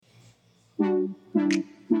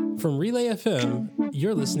From Relay FM,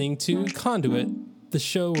 you're listening to Conduit, the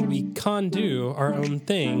show where we do our own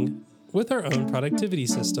thing with our own productivity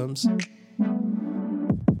systems.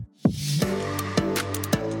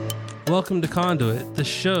 Welcome to Conduit, the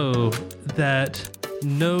show that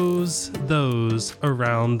knows those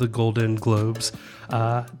around the Golden Globes.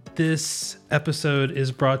 This episode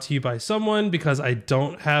is brought to you by someone because I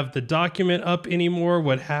don't have the document up anymore.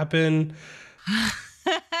 What happened?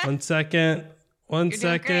 One second. I'm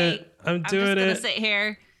doing it. I'm just gonna sit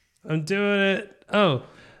here. I'm doing it. Oh,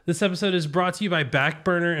 this episode is brought to you by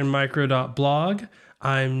Backburner and Micro.blog.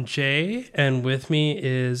 I'm Jay, and with me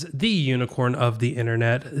is the unicorn of the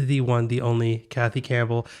internet, the one, the only, Kathy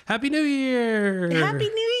Campbell. Happy New Year! Happy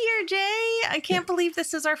New Year, Jay! I can't believe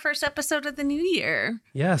this is our first episode of the new year.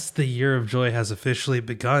 Yes, the year of joy has officially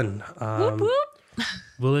begun. Whoop, whoop.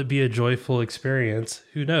 Will it be a joyful experience?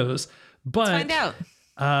 Who knows? But let's find out.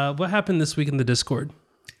 What happened this week in the Discord?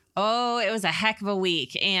 Oh, it was a heck of a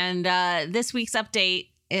week. And this week's update,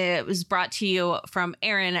 it was brought to you from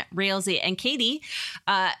Aaron, Railsy, and Katie.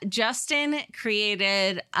 Justin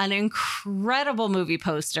created an incredible movie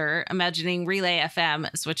poster imagining Relay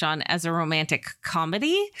FM switch on as a romantic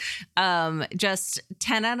comedy. Just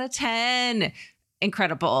 10 out of 10.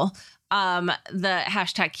 Incredible. The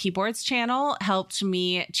hashtag keyboards channel helped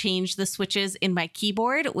me change the switches in my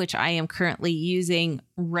keyboard, which I am currently using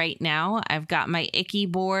right now. I've got my icky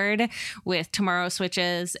board with tomorrow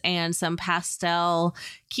switches and some pastel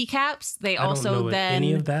keycaps. They also I don't know what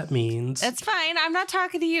any of that means. That's fine. I'm not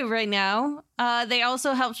talking to you right now. They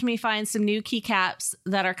also helped me find some new keycaps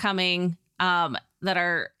that are coming, that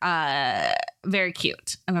are very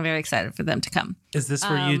cute, and I'm very excited for them to come. Is this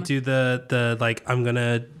where you do the like, I'm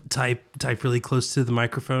gonna type really close to the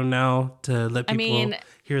microphone now to let people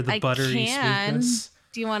hear the buttery sweetness?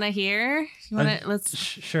 Do you want to hear? You want to? Let's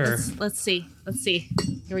sure. Let's see.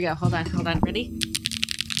 Here we go. Hold on. Ready?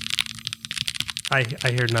 I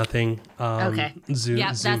hear nothing. Okay. Zoom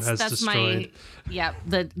has destroyed.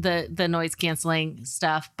 The noise canceling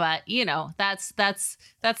stuff, but you know that's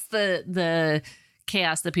the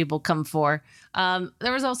chaos that people come for.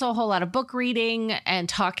 There was also a whole lot of book reading and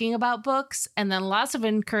talking about books, and then lots of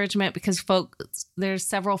encouragement because there's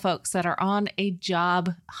several folks that are on a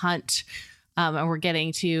job hunt, and we're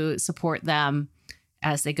getting to support them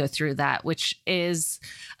as they go through that, which is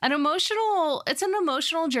an emotional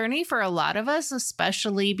journey for a lot of us,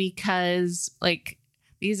 especially because like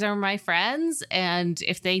these are my friends, and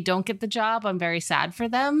if they don't get the job, I'm very sad for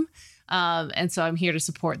them. And so I'm here to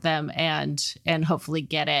support them and hopefully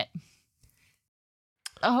get it.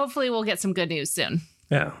 Hopefully we'll get some good news soon.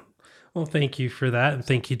 Yeah. Well, thank you for that. And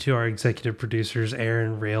thank you to our executive producers,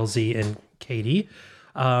 Aaron, Railsy, and Katie.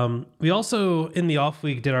 We also, in the off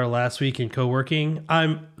week, did our last week in co-working.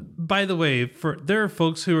 By the way, there are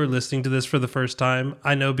folks who are listening to this for the first time.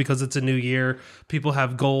 I know because it's a new year, people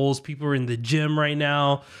have goals. People are in the gym right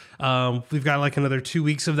now. We've got like another 2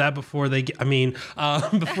 weeks of that before they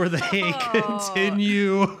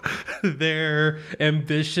continue their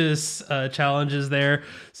ambitious challenges there.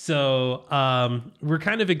 So we're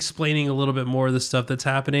kind of explaining a little bit more of the stuff that's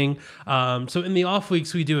happening. So in the off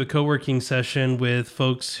weeks, we do a co-working session with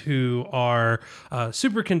folks who are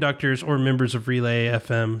superconductors or members of Relay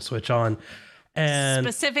FM Switch On. And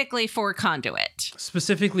specifically for Conduit,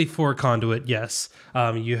 yes.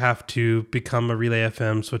 You have to become a Relay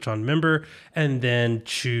FM Switch On member and then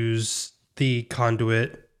choose the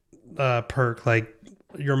Conduit perk. Like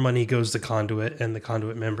your money goes to Conduit and the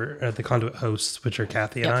Conduit member, the Conduit hosts, which are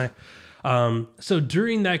Kathy and I. So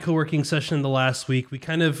during that co-working session the last week, we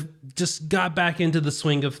kind of just got back into the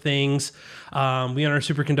swing of things. We and our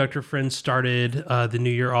superconductor friends started the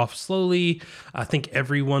new year off slowly. I think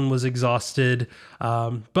everyone was exhausted,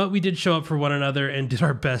 but we did show up for one another and did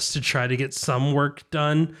our best to try to get some work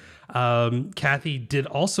done. Kathy did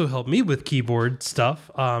also help me with keyboard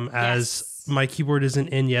stuff, as my keyboard isn't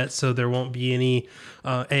in yet, so there won't be any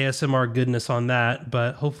ASMR goodness on that,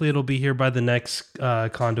 but hopefully it'll be here by the next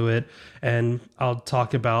Conduit, and I'll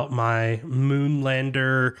talk about my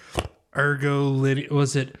Moonlander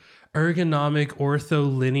ergonomic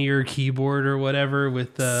ortholinear keyboard or whatever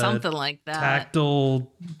with the something like that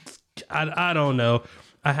tactile. I don't know.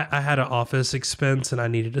 I had an office expense and I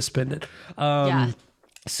needed to spend it.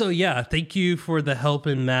 So yeah, thank you for the help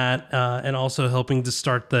in that, and also helping to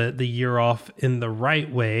start the year off in the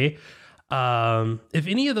right way. If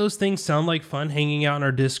any of those things sound like fun, hanging out in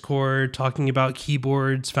our Discord, talking about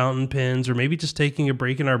keyboards, fountain pens, or maybe just taking a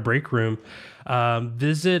break in our break room,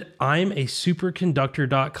 visit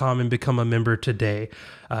imasuperconductor.com and become a member today.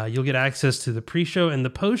 You'll get access to the pre-show and the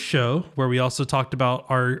post-show, where we also talked about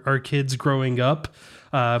our kids growing up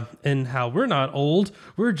and how we're not old,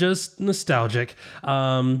 we're just nostalgic.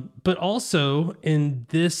 But also in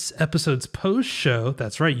this episode's post-show,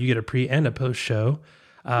 that's right, you get a pre and a post-show.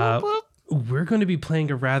 Whoop, whoop. We're going to be playing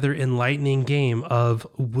a rather enlightening game of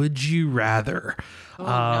Would You Rather.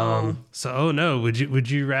 No. Would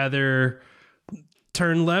you rather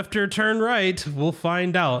turn left or turn right? We'll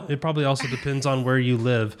find out. It probably also depends on where you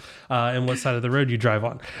live and what side of the road you drive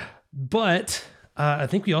on. But I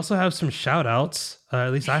think we also have some shout outs.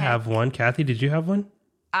 At least I have one. Kathy, did you have one?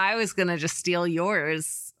 I was going to just steal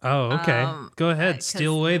yours. Oh, okay. Go ahead.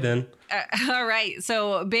 Steal away then. All right.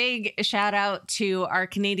 So big shout out to our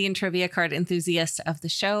Canadian trivia card enthusiast of the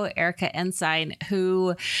show, Erica Ensign,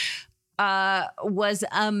 who was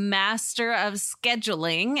a master of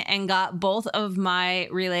scheduling and got both of my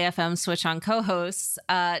Relay FM Switch On co-hosts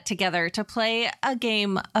together to play a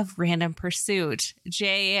game of Random Pursuit.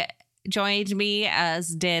 Jay joined me,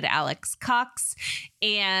 as did Alex Cox.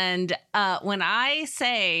 And when I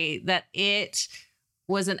say that it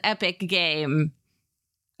was an epic game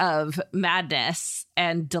of madness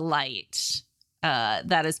and delight,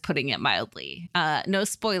 that is putting it mildly. No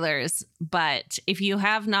spoilers, but if you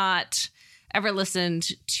have not ever listened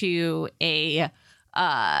to a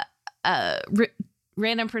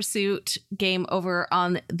Random Pursuit game over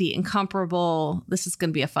on the Incomparable, this is going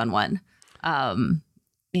to be a fun one. And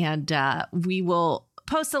we will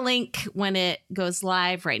post a link when it goes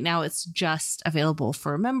live. Right now, it's just available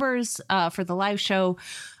for members for the live show,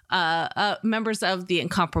 members of the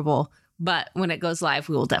Incomparable. But when it goes live,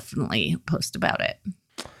 we will definitely post about it.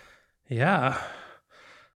 Yeah.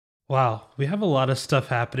 Wow. We have a lot of stuff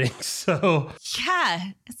happening. So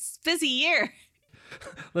yeah, it's a busy year.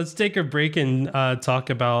 Let's take a break and talk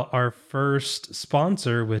about our first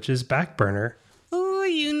sponsor, which is Backburner. Oh,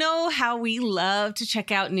 you know how we love to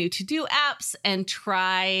check out new to-do apps and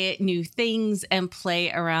try new things and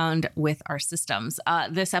play around with our systems.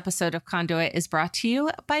 This episode of Conduit is brought to you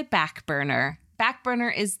by Backburner.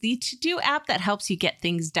 Backburner is the to-do app that helps you get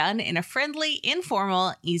things done in a friendly,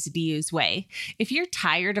 informal, easy-to-use way. If you're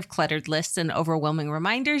tired of cluttered lists and overwhelming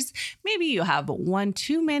reminders, maybe you have one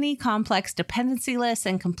too many complex dependency lists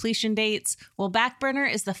and completion dates, well,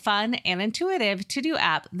 Backburner is the fun and intuitive to-do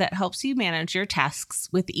app that helps you manage your tasks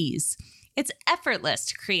with ease. It's effortless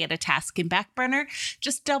to create a task in Backburner.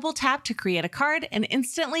 Just double tap to create a card and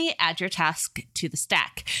instantly add your task to the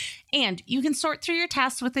stack. And you can sort through your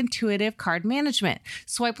tasks with intuitive card management.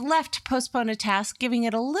 Swipe left to postpone a task, giving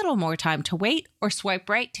it a little more time to wait, or swipe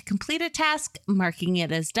right to complete a task, marking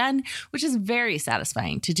it as done, which is very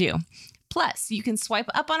satisfying to do. Plus, you can swipe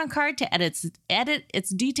up on a card to edit its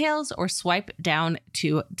details or swipe down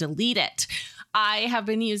to delete it. I have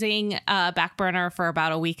been using Backburner for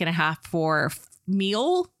about a week and a half for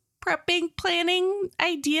meal prepping planning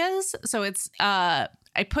ideas. So it's I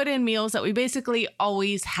put in meals that we basically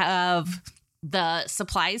always have the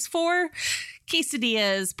supplies for: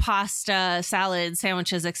 quesadillas, pasta, salad,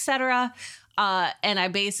 sandwiches, etc. And I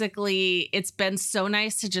basically, it's been so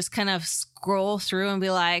nice to just kind of scroll through and be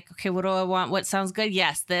like, okay, what do I want? What sounds good?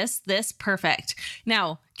 Yes, this, perfect.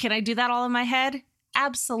 Now, can I do that all in my head?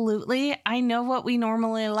 Absolutely. I know what we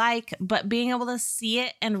normally like, but being able to see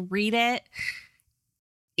it and read it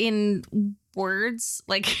in words,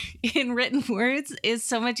 like in written words, is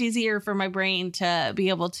so much easier for my brain to be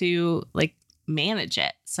able to like manage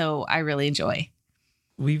it. So I really enjoy.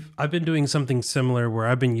 I've been doing something similar where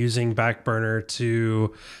I've been using Backburner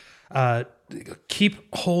to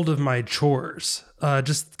keep hold of my chores,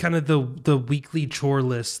 just kind of the weekly chore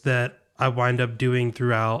list that I wind up doing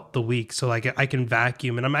throughout the week. So like I can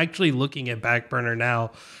vacuum, and I'm actually looking at Backburner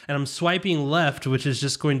now and I'm swiping left, which is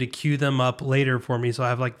just going to queue them up later for me. So I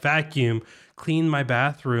have like vacuum, clean my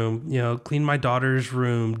bathroom, clean my daughter's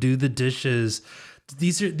room, do the dishes.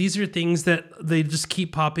 These are things that they just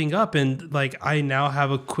keep popping up, and like I now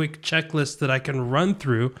have a quick checklist that I can run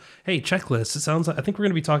through. Hey, checklist. It sounds like, I think we're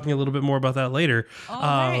going to be talking a little bit more about that later.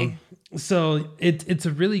 Okay. So it's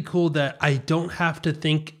really cool that I don't have to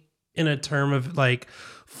think in a term of like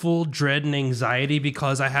full dread and anxiety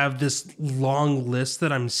because I have this long list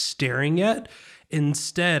that I'm staring at.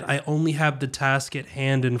 Instead, I only have the task at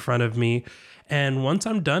hand in front of me, and once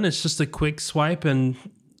I'm done, it's just a quick swipe and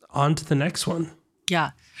on to the next one.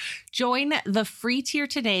 Yeah. Join the free tier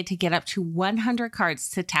today to get up to 100 cards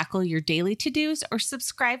to tackle your daily to-dos, or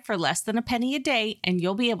subscribe for less than a penny a day, and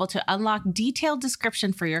you'll be able to unlock detailed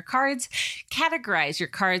description for your cards, categorize your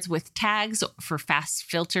cards with tags for fast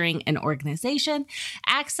filtering and organization,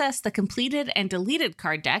 access the completed and deleted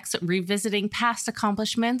card decks, revisiting past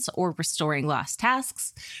accomplishments or restoring lost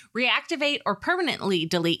tasks, reactivate or permanently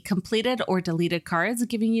delete completed or deleted cards,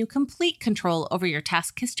 giving you complete control over your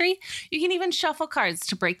task history. You can even shuffle cards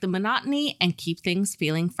to break the monotony and keep things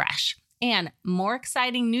feeling fresh. And more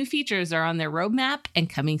exciting new features are on their roadmap and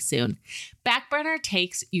coming soon. Backburner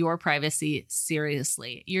takes your privacy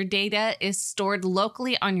seriously. Your data is stored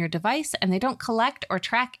locally on your device, and they don't collect or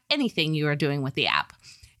track anything you are doing with the app.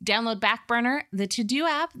 Download Backburner, the to-do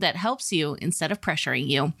app that helps you instead of pressuring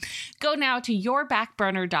you. Go now to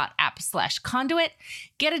yourbackburner.app/conduit.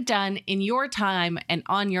 Get it done in your time and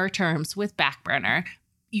on your terms with Backburner.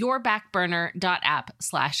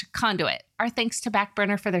 yourbackburner.app/conduit. Our thanks to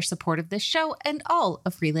Backburner for their support of this show and all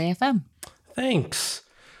of Relay FM. Thanks.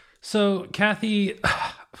 So, Kathy,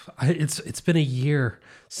 it's been a year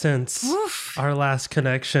since our last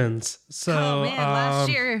connections. So, oh man, last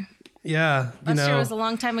year. Yeah, last year was a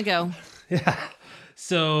long time ago. Yeah.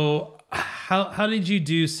 So, how did you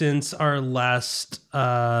do since our last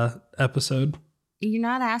episode? You're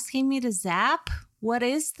not asking me to zap? What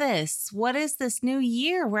is this? What is this new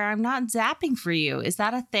year where I'm not zapping for you? Is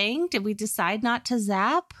that a thing? Did we decide not to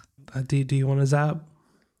zap? Do you want to zap?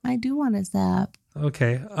 I do want to zap.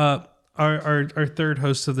 Okay. Our third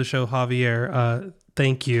host of the show, Javier,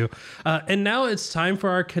 thank you. And now it's time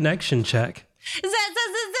for our connection check. Zap!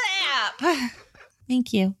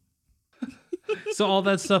 Thank you. So all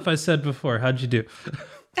that stuff I said before, how'd you do?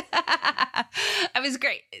 It was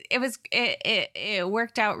great. It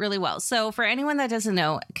worked out really well. So for anyone that doesn't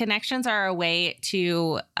know, connections are a way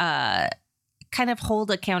to kind of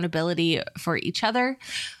hold accountability for each other.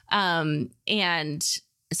 And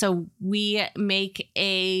so we make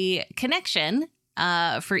a connection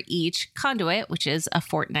for each conduit, which is a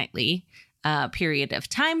fortnightly period of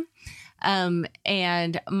time.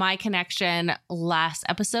 And my connection last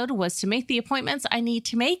episode was to make the appointments I need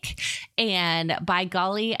to make. And by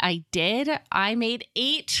golly, I did. I made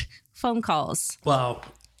 8 phone calls. Wow.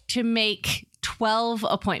 To make 12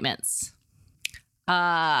 appointments.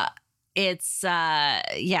 It's a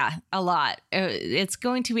lot. It's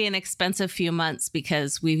going to be an expensive few months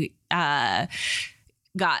because we got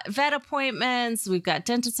vet appointments, we've got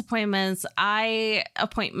dentist appointments, eye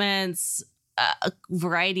appointments, a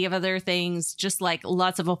variety of other things, just like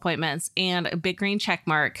lots of appointments, and a big green check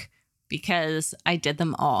mark because I did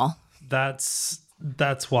them all. That's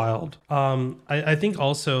wild. I think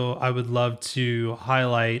also I would love to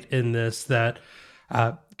highlight in this that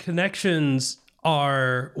connections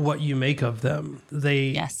are what you make of them.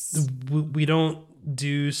 We don't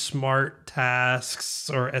do SMART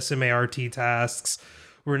tasks or SMART tasks.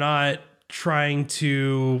 We're not trying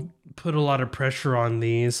to put a lot of pressure on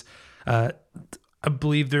these. I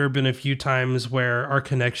believe there have been a few times where our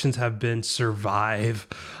connections have been survive.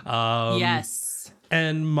 Yes.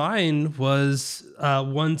 And mine was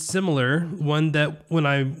one similar, one that when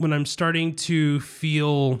I'm starting to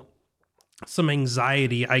feel some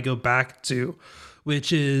anxiety, I go back to,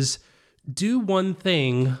 which is do one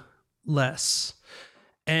thing less.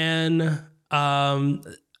 And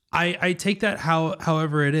I take that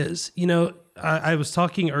however it is. You know, I was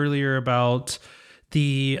talking earlier about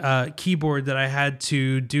the keyboard that I had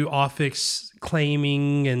to do affix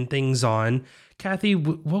claiming and things on. Kathy,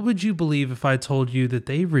 what would you believe if I told you that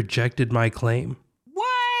they rejected my claim?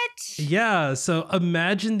 What? Yeah, so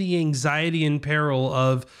imagine the anxiety and peril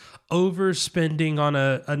of overspending on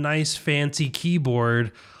a nice fancy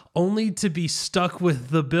keyboard only to be stuck with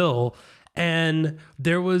the bill. And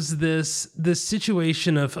there was this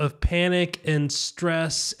situation of panic and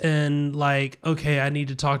stress and like, okay, I need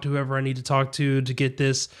to talk to whoever I need to talk to get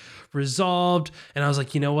this resolved. And I was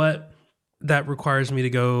like, you know what? That requires me to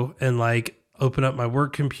go and like open up my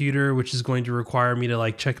work computer, which is going to require me to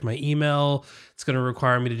like check my email. It's going to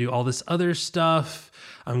require me to do all this other stuff.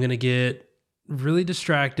 I'm going to get really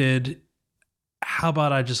distracted. How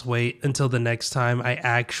about I just wait until the next time I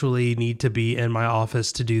actually need to be in my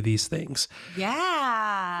office to do these things?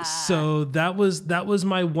 Yeah. So that was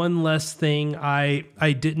my one less thing. I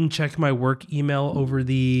didn't check my work email over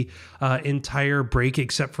the entire break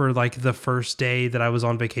except for like the first day that I was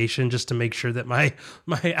on vacation, just to make sure that my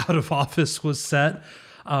out of office was set.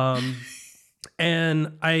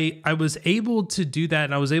 And I was able to do that,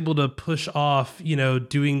 and I was able to push off, you know,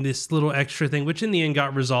 doing this little extra thing, which in the end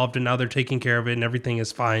got resolved, and now they're taking care of it and everything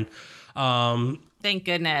is fine. Thank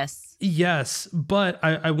goodness. Yes, but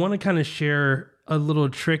I want to kind of share a little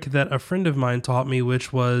trick that a friend of mine taught me,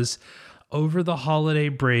 which was over the holiday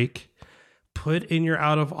break, put in your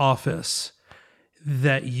out of office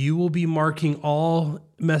that you will be marking all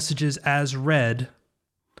messages as read.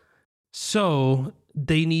 So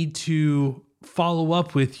they need to follow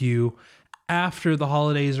up with you after the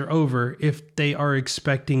holidays are over if they are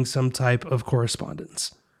expecting some type of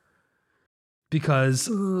correspondence. Because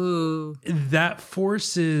that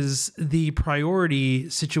forces the priority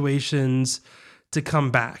situations to come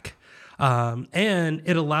back. And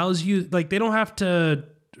it allows you, like, they don't have to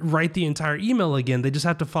write the entire email again. They just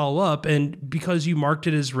have to follow up. And because you marked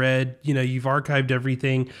it as read, you've archived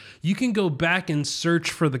everything, you can go back and search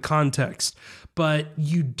for the context, but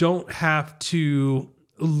you don't have to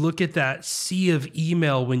look at that sea of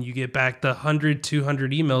email when you get back, the 100,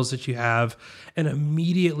 200 emails that you have, and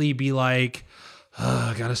immediately be like,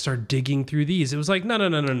 I got to start digging through these. It was like,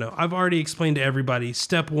 no. I've already explained to everybody.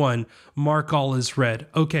 Step 1, mark all as read.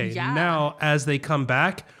 Okay, Now as they come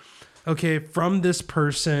back, okay, from this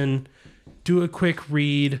person, do a quick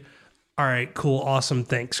read. All right, cool, awesome,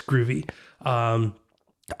 thanks, groovy.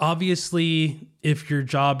 Obviously, if your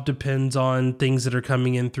job depends on things that are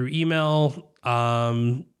coming in through email,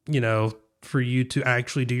 for you to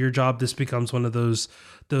actually do your job, this becomes one of those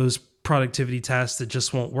productivity tasks that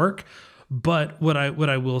just won't work. But what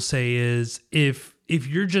I will say is if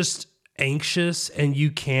you're just anxious and you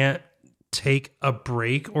can't take a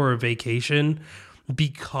break or a vacation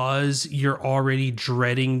because you're already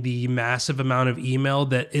dreading the massive amount of email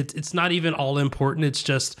that it's not even all important, it's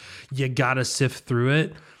just you gotta sift through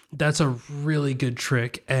it. That's a really good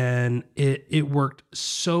trick, and it worked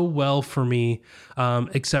so well for me,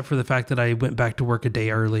 except for the fact that I went back to work a day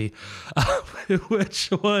early,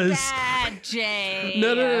 which was bad, Jay.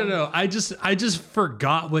 No. I just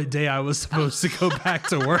forgot what day I was supposed to go back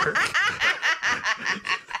to work.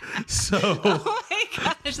 So, oh my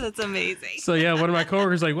gosh, that's amazing. So yeah, one of my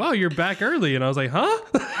coworkers was like, "Wow, you're back early," and I was like, "Huh?"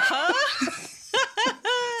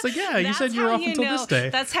 It's like, yeah, you said you were off until this day.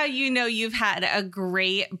 That's how you know you've had a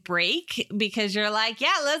great break, because you're like,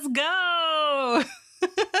 yeah, let's go.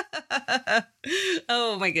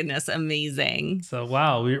 Oh my goodness, amazing. So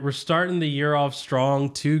wow, we're starting the year off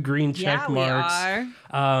strong. 2 green check marks.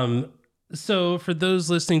 We are. So for those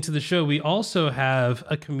listening to the show, we also have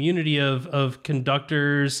a community of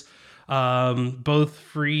conductors, both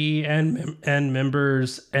free and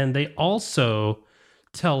members, and they also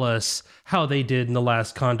tell us how they did in the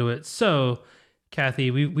last conduit. So,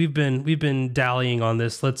 Kathy, we've been dallying on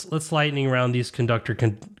this. Let's lightning around these conductor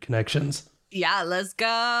connections. Yeah, let's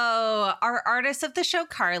go. Our artist of the show,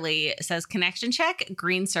 Carly, says connection check,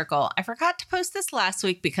 green circle. I forgot to post this last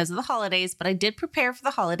week because of the holidays, but I did prepare for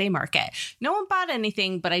the holiday market. No one bought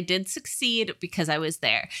anything, but I did succeed because I was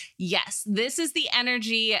there. Yes, this is the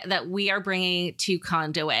energy that we are bringing to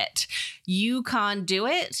Conduit. You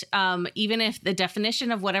conduit, even if the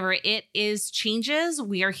definition of whatever it is changes,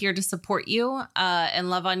 we are here to support you and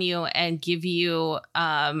love on you and give you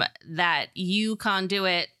that you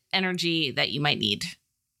conduit energy that you might need.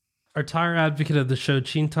 Our tire advocate of the show,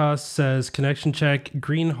 Chintas, says connection check,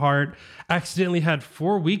 green heart. Accidentally had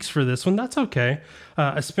 4 weeks for this one. That's okay.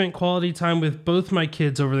 I spent quality time with both my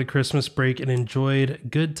kids over the Christmas break and enjoyed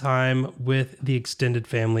good time with the extended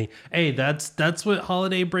family. Hey, that's what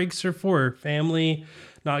holiday breaks are for. Family,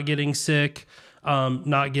 not getting sick, and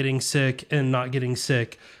not getting sick.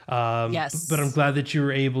 Yes. But I'm glad that you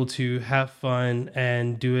were able to have fun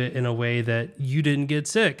and do it in a way that you didn't get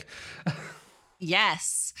sick.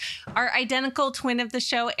 Yes. Our identical twin of the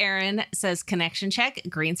show, Aaron, says connection check,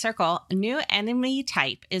 green circle. New enemy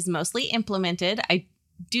type is mostly implemented. I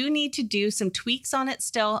do need to do some tweaks on it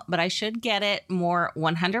still, but I should get it more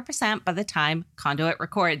 100% by the time Conduit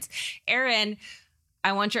records. Aaron,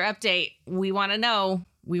 I want your update. We want to know.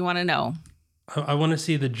 I want to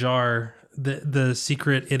see the jar, the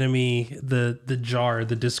secret enemy, the jar,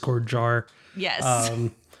 the Discord jar. Yes.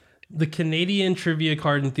 The Canadian trivia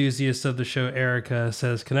card enthusiast of the show, Erica,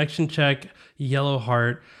 says connection check, yellow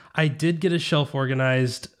heart. I did get a shelf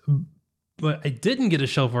organized, but I didn't get a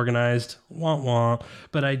shelf organized. Wah wah.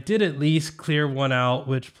 But I did at least clear one out,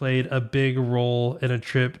 which played a big role in a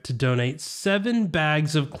trip to donate 7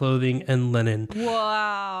 bags of clothing and linen.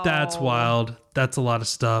 Wow. That's wild. That's a lot of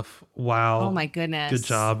stuff. Wow. Oh my goodness. Good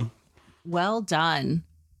job. Well done.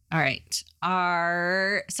 All right.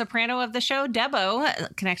 Our soprano of the show,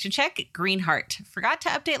 Debo, connection check, green heart. Forgot to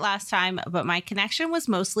update last time, but my connection was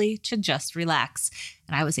mostly to just relax,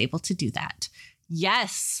 and I was able to do that.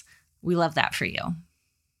 Yes, we love that for you.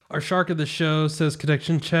 Our shark of the show says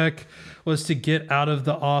connection check was to get out of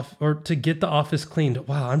the off or to get the office cleaned.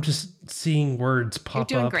 Wow, I'm just seeing words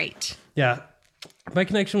pop You're doing up. great. Yeah. My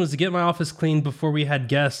connection was to get my office cleaned before we had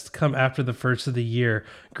guests come after the first of the year.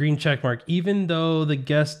 Green check mark. Even though the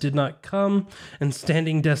guest did not come and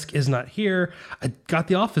standing desk is not here, I got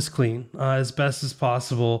the office clean as best as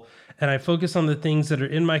possible. And I focused on the things that are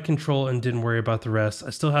in my control and didn't worry about the rest. I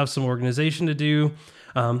still have some organization to do,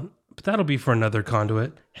 but that'll be for another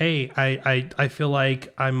conduit. Hey, I feel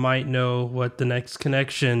like I might know what the next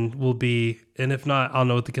connection will be. And if not, I'll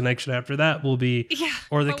know what the connection after that will be. Yeah,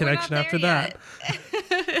 or the connection after that.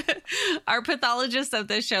 Our pathologist of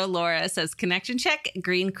the show, Laura, says connection check,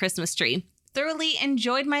 green Christmas tree. Thoroughly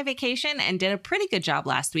enjoyed my vacation and did a pretty good job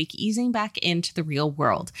last week easing back into the real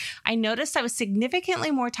world. I noticed I was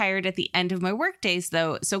significantly more tired at the end of my work days,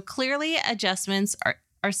 though, so clearly adjustments are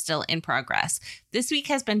still in progress. This week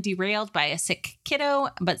has been derailed by a sick kiddo,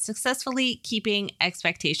 but successfully keeping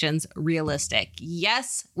expectations realistic.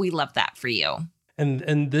 Yes, we love that for you.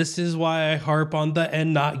 And this is why I harp on the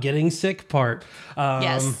and not getting sick part.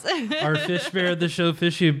 Yes. Our fish bear of the show,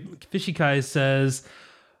 Fishy Kai, says,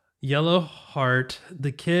 yellow heart,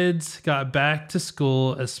 the kids got back to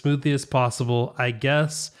school as smoothly as possible. I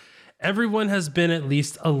guess everyone has been at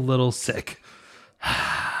least a little sick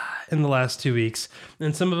in the last 2 weeks.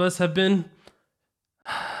 And some of us have been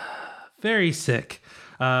very sick,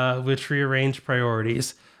 which rearranged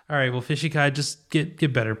priorities. All right, well, Fishy Kai, just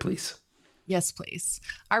get better, please. Yes, please.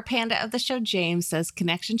 Our panda of the show, James, says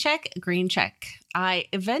connection check, green check. I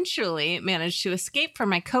eventually managed to escape from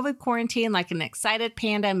my COVID quarantine like an excited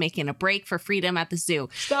panda making a break for freedom at the zoo.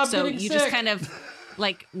 Stop so getting you sick. just kind of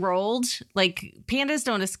like rolled. Like pandas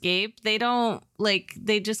don't escape. They don't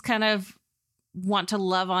they just kind of want to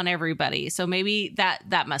love on everybody. So maybe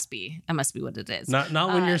that must be what it is. Not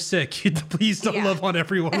when you're sick. Please don't love on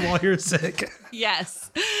everyone while you're sick.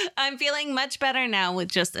 Yes. I'm feeling much better now with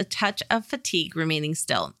just a touch of fatigue remaining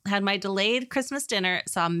still. Had my delayed Christmas dinner,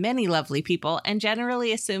 saw many lovely people, and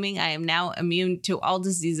generally assuming I am now immune to all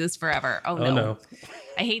diseases forever. Oh no.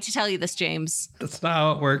 I hate to tell you this, James. That's not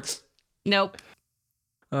how it works. Nope.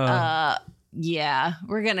 Yeah,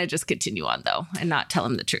 we're going to just continue on though and not tell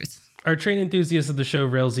him the truth. Our train enthusiast of the show,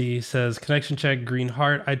 Railsy, says, connection check, green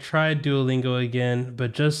heart. I tried Duolingo again,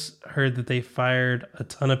 but just heard that they fired a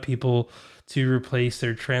ton of people to replace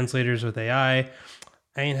their translators with AI. I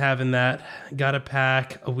ain't having that. Got to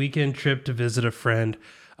pack a weekend trip to visit a friend.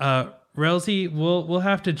 Railsy, we'll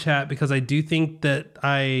have to chat because I do think that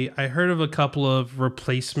I heard of a couple of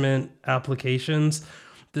replacement applications.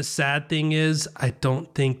 The sad thing is, I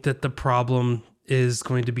don't think that the problem is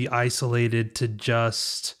going to be isolated to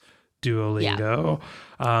just Duolingo.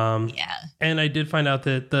 And I did find out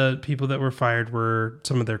that the people that were fired were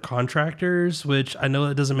some of their contractors, which I know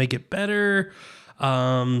that doesn't make it better.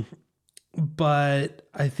 But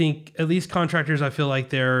I think at least contractors, I feel like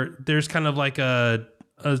there's kind of like a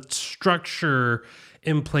structure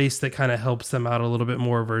in place that kind of helps them out a little bit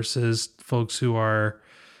more versus folks who are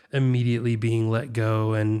immediately being let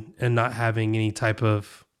go and not having any type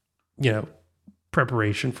of,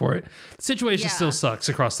 preparation for it. The situation still sucks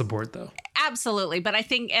across the board though. Absolutely. But I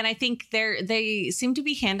think they seem to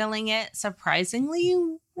be handling it surprisingly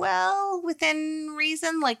well within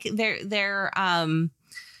reason. Like their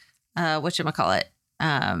whatchamacallit,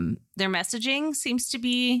 their messaging seems to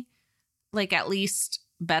be like at least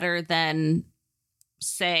better than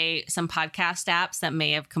say some podcast apps that may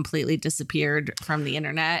have completely disappeared from the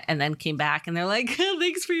internet and then came back and they're like,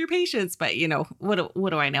 thanks for your patience. But what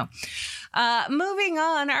do I know? Moving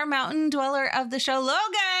on, our mountain dweller of the show,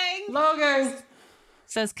 Logan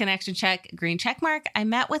says connection check, green check mark. I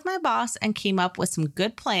met with my boss and came up with some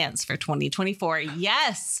good plans for 2024.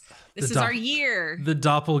 Yes, this is our year. The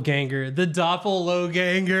doppelganger,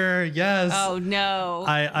 yes. Oh no.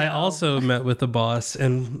 I also met with the boss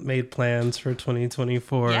and made plans for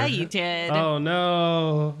 2024. Yeah, you did. Oh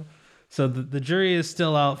no. So the jury is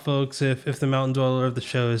still out, folks, if the mountain dweller of the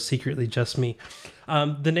show is secretly just me.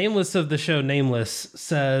 The nameless of the show, Nameless,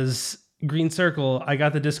 says, green circle, I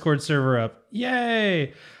got the Discord server up.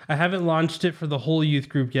 Yay! I haven't launched it for the whole youth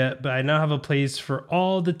group yet, but I now have a place for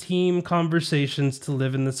all the team conversations to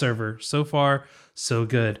live in the server. So far, so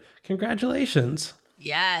good. Congratulations.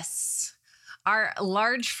 Yes. Our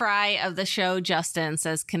large fry of the show, Justin,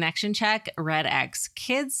 says connection check, red X.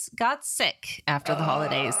 Kids got sick after the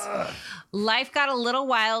holidays. Life got a little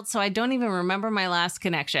wild, so I don't even remember my last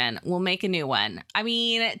connection. We'll make a new one. I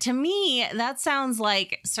mean, to me, that sounds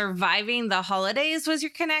like surviving the holidays was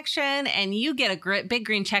your connection, and you get a big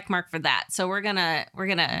green check mark for that. So we're gonna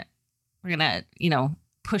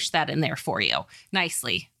push that in there for you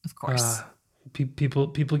nicely, of course.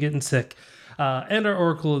 People getting sick. And our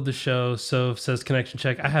oracle of the show, so says connection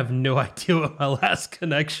check. I have no idea what my last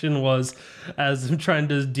connection was as I'm trying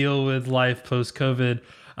to deal with life post-COVID.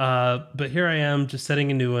 But here I am just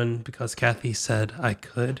setting a new one because Kathy said I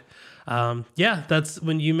could. Yeah, that's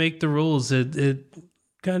when you make the rules. It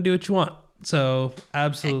kind of do what you want. So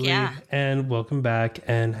absolutely. Yeah. And welcome back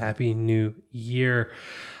and happy new year.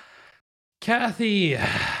 Kathy,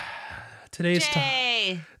 today's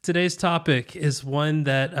topic is one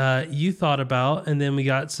that you thought about, and then we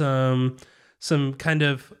got some kind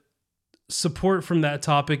of support from that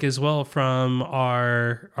topic as well from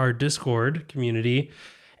our Discord community,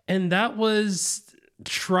 and that was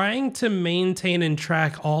trying to maintain and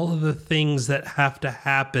track all of the things that have to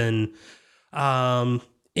happen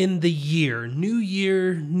in the year. New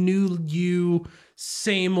year, new you,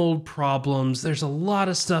 same old problems. There's a lot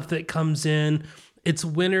of stuff that comes in. It's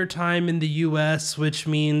winter time in the US, which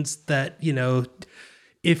means that, you know,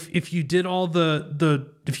 if you did all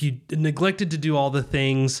if you neglected to do all the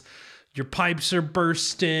things, your pipes are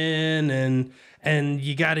bursting and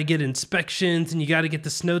you got to get inspections and you got to get the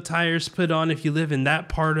snow tires put on if you live in that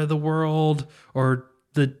part of the world or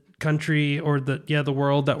the country or the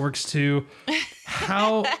world that works too.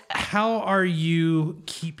 How are you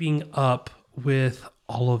keeping up with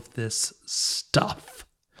all of this stuff?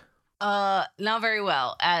 Not very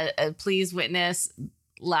well. Please witness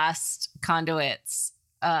last conduit's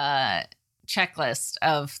checklist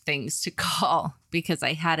of things to call because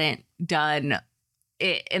I hadn't done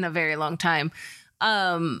it in a very long time.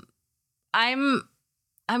 I'm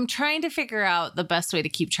trying to figure out the best way to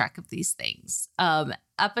keep track of these things.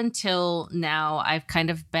 Up until now, I've kind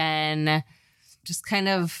of been just kind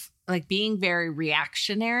of like being very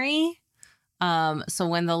reactionary. So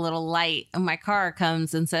when the little light in my car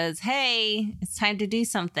comes and says, hey, it's time to do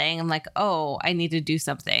something, I'm like, oh, I need to do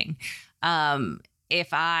something. If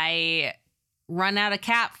I run out of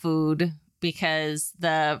cat food because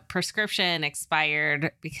the prescription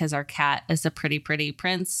expired because our cat is a pretty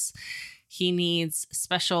prince, he needs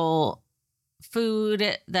special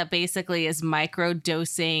food that basically is micro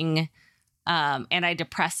dosing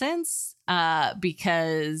antidepressants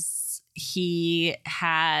because he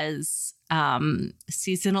has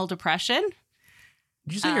seasonal depression.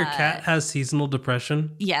 Did you say your cat has seasonal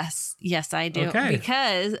depression? Yes, I do. Okay.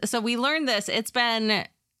 Because so we learned this. It's been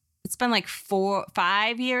like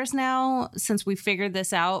 5 years now since we figured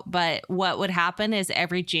this out. But what would happen is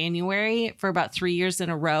every January for about 3 years in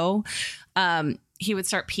a row, he would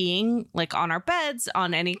start peeing like on our beds,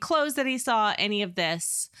 on any clothes that he saw, any of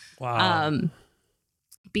this. Wow.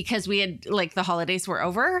 Because we had like the holidays were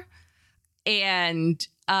over. And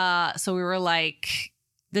so we were like,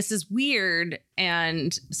 this is weird.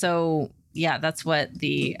 And so, yeah, that's what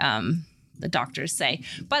the doctors say.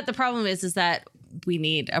 But the problem is that we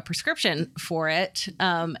need a prescription for it.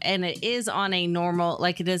 And it is on a normal,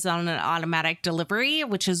 like it is on an automatic delivery,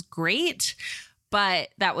 which is great. But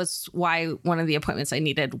that was why one of the appointments I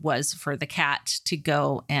needed was for the cat to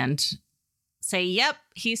go and say, yep,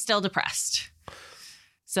 he's still depressed.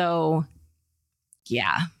 So,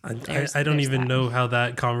 yeah. I don't even know how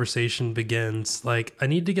that conversation begins. Like, I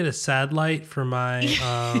need to get a sad light for my...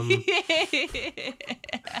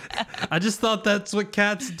 I just thought that's what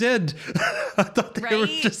cats did. I thought they were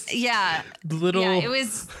just little... Yeah, it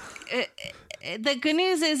was... the good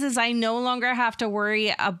news is I no longer have to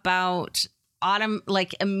worry about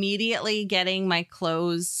immediately getting my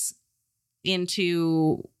clothes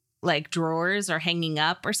into like drawers or hanging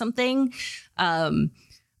up or something.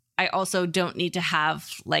 I also don't need to have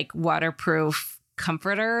like waterproof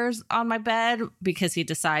comforters on my bed because he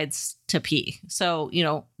decides to pee. So, you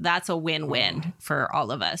know, that's a win-win for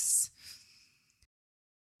all of us.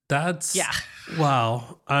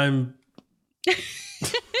 Wow. I'm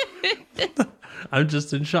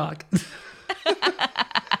just in shock.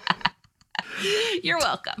 You're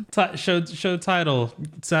welcome. Show title: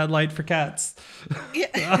 Sad Light for Cats.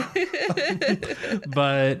 Yeah.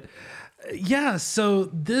 But yeah, so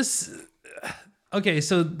this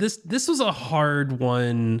was a hard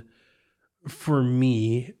one for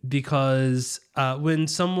me because when I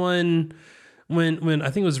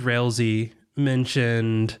think it was Railsy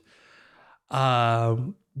mentioned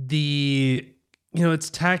it's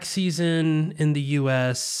tax season in the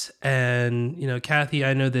US, and Kathy,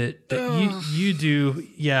 I know that you do,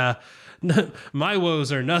 yeah. My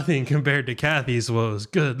woes are nothing compared to Kathy's woes.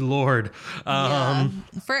 Good Lord.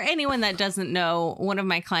 For anyone that doesn't know, one of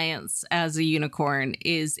my clients as a unicorn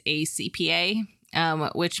is a CPA,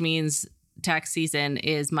 which means tax season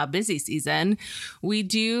is my busy season, we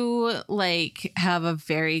do like have a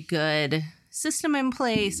very good system in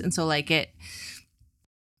place. And so like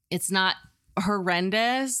it's not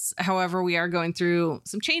horrendous. However, we are going through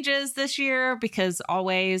some changes this year because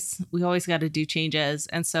we always got to do changes.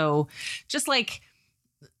 And so just like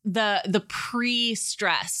the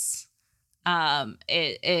pre-stress,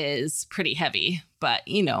 it is pretty heavy, but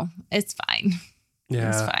it's fine. Yeah.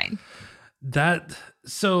 It's fine.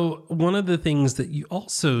 So one of the things that you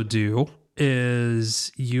also do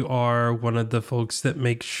is you are one of the folks that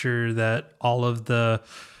makes sure that all of the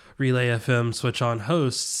Relay FM Switch On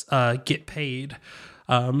hosts get paid.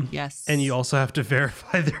 Yes. And you also have to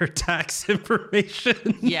verify their tax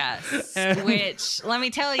information. Yes. Which, let me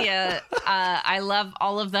tell you, I love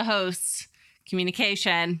all of the hosts.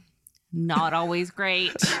 Communication, not always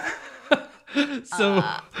great. So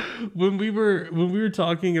when we were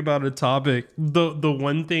talking about a topic, the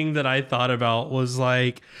one thing that I thought about was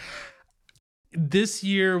like, this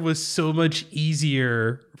year was so much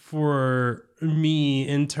easier for me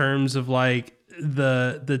in terms of like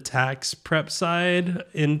the tax prep side,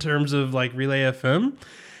 in terms of like Relay FM,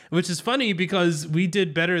 which is funny because we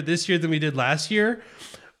did better this year than we did last year.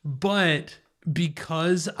 But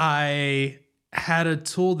because I had a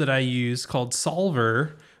tool that I use called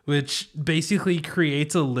Solver, which basically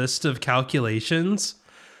creates a list of calculations.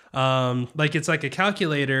 Like it's like a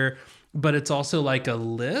calculator, but it's also like a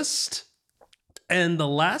list. And the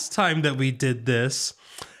last time that we did this,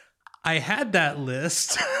 I had that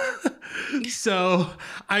list. So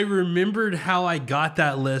I remembered how I got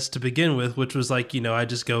that list to begin with, which was like, I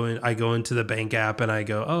just I go into the bank app and I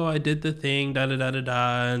go, oh, I did the thing, da da da da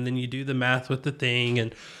da, and then you do the math with the thing,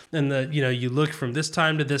 and you look from this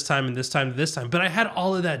time to this time and this time to this time. But I had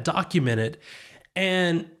all of that documented,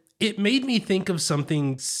 and it made me think of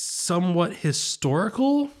something somewhat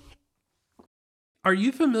historical. Are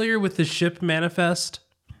you familiar with the ship manifest?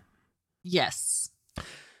 Yes.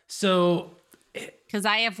 So, because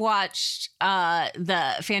I have watched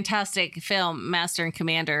the fantastic film Master and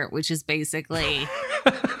Commander, which is basically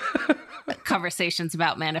conversations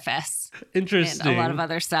about manifests. Interesting. And a lot of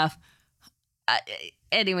other stuff.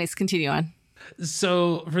 Anyways, continue on.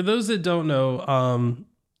 So for those that don't know,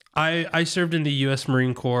 I served in the U.S.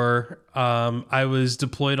 Marine Corps. I was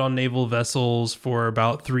deployed on naval vessels for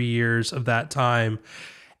about 3 years of that time.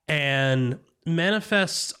 And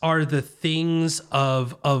manifests are the things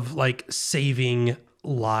of like saving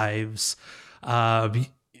lives.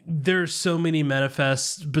 There's so many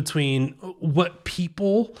manifests between what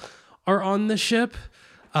people are on the ship,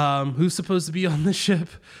 who's supposed to be on the ship,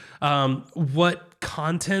 what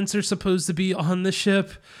contents are supposed to be on the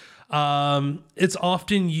ship. It's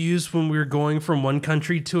often used when we're going from one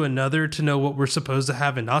country to another to know what we're supposed to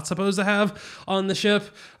have and not supposed to have on the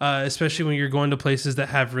ship, especially when you're going to places that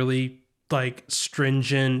have really like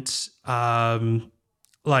stringent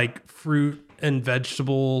like fruit and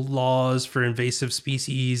vegetable laws for invasive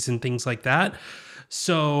species and things like that.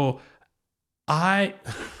 So I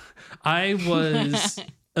was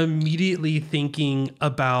immediately thinking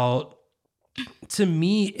about, to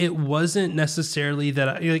me, it wasn't necessarily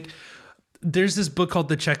that there's this book called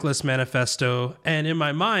The Checklist Manifesto. And in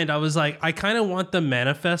my mind, I was like, I kind of want the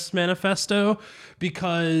manifesto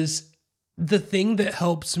because the thing that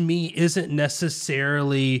helps me isn't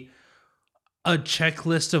necessarily a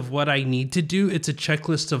checklist of what I need to do. It's a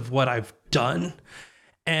checklist of what I've done.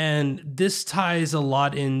 And this ties a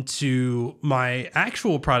lot into my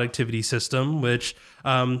actual productivity system, which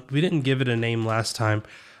we didn't give it a name last time.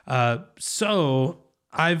 So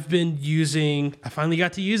I finally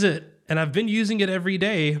got to use it, and I've been using it every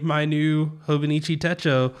day, my new Hobonichi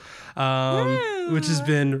Techo, which has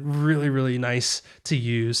been really, really nice to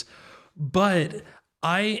use. But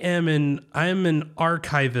I am an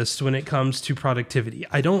archivist when it comes to productivity.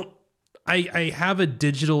 I have a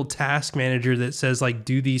digital task manager that says like,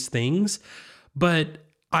 do these things, but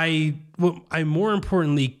I more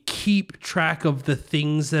importantly keep track of the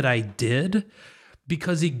things that I did,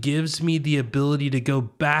 because it gives me the ability to go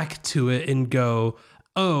back to it and go,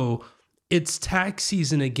 oh, it's tax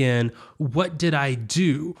season again. What did I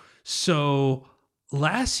do? So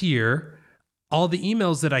last year, all the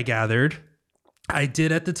emails that I gathered, I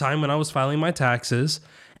did at the time when I was filing my taxes,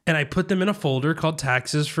 and I put them in a folder called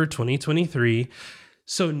Taxes for 2023.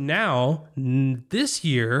 So now, this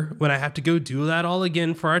year, when I have to go do that all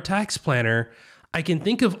again for our tax planner, I can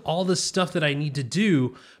think of all the stuff that I need to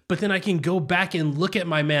do, but then I can go back and look at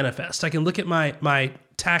my manifest. I can look at my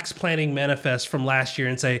tax planning manifest from last year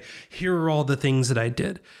and say, here are all the things that I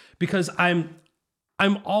did. Because I'm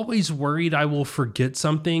always worried I will forget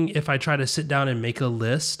something if I try to sit down and make a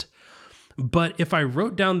list. But if I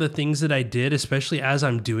wrote down the things that I did, especially as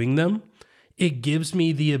I'm doing them, it gives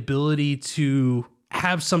me the ability to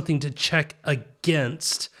have something to check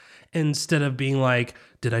against instead of being like,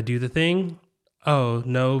 did I do the thing? Oh,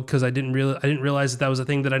 no, because I didn't realize that was a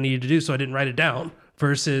thing that I needed to do, so I didn't write it down.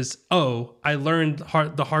 Versus, oh, I learned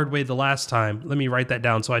the hard way the last time. Let me write that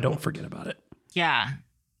down so I don't forget about it. Yeah.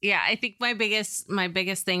 Yeah, I think my biggest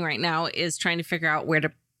thing right now is trying to figure out where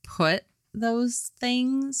to put those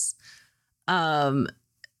things.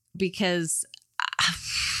 Because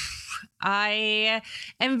I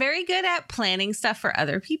am very good at planning stuff for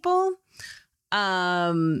other people.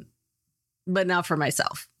 But not for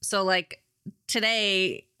myself. So like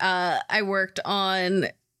today, I worked on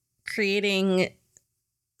creating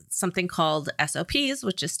something called SOPs,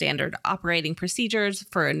 which is standard operating procedures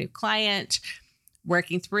for a new client,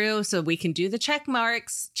 working through so we can do the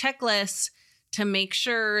checklists to make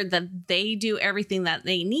sure that they do everything that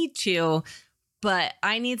they need to. But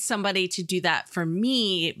I need somebody to do that for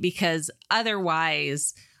me, because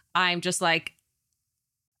otherwise I'm just like,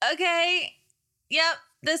 okay, yep,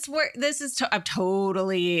 I'm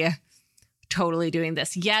totally doing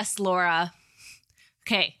this. Yes, Laura.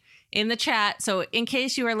 Okay. In the chat. So in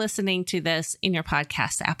case you are listening to this in your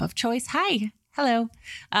podcast app of choice, hi. Hello.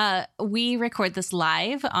 We record this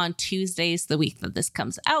live on Tuesdays, the week that this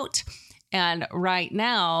comes out. And right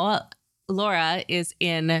now, Laura is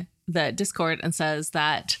in the Discord and says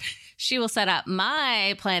that she will set up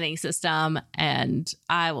my planning system and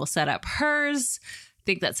I will set up hers. I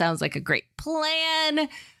think that sounds like a great plan.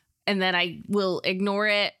 And then I will ignore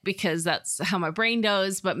it because that's how my brain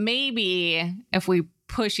goes. But maybe if we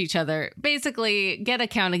push each other, basically get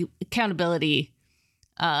accountability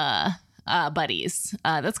buddies.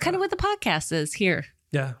 That's kind of what the podcast is here.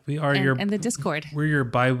 Yeah, we are and the Discord. We're your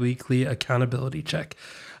bi-weekly accountability check.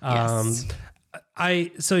 Yes.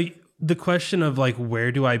 So the question of like,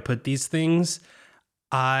 where do I put these things?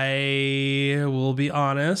 I will be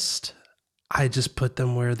honest. I just put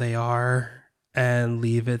them where they are and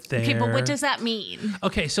leave it there. Okay, but what does that mean?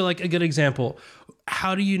 Okay, so like a good example.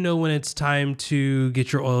 How do you know when it's time to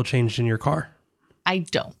get your oil changed in your car? I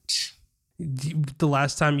don't. The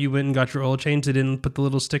last time you went and got your oil changed, they didn't put the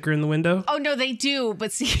little sticker in the window? Oh, no, they do.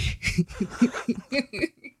 But see...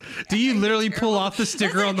 Do you literally pull off the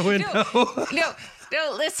sticker on the window?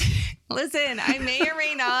 No, listen, I may or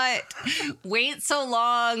may not wait so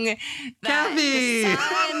long that the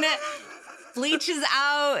sun bleaches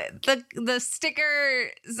out the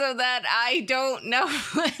sticker so that I don't know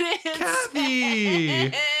what it is.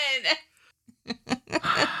 Kathy!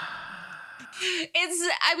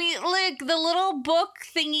 Look, the little book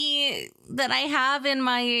thingy that I have in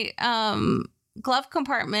my glove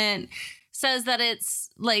compartment says that it's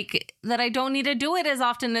like that I don't need to do it as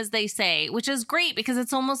often as they say, which is great because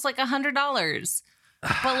it's almost like $100.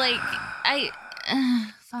 But like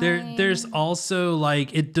there's also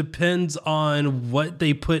like, it depends on what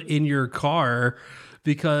they put in your car,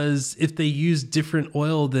 because if they use different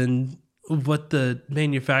oil than what the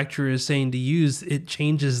manufacturer is saying to use, it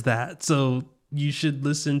changes that. So you should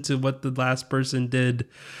listen to what the last person did.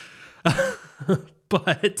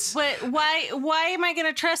 But why am I going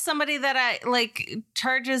to trust somebody that I like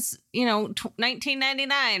charges,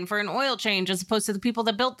 $19.99 for an oil change as opposed to the people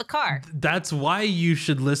that built the car? That's why you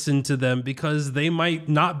should listen to them, because they might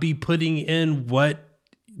not be putting in what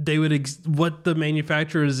what the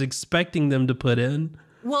manufacturer is expecting them to put in.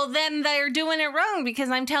 Well, then they're doing it wrong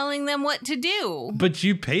because I'm telling them what to do. But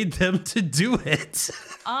you paid them to do it.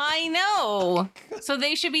 I know. So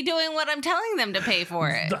they should be doing what I'm telling them to pay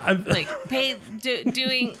for it. They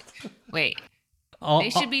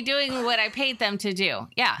should be doing what I paid them to do.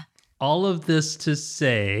 Yeah. All of this to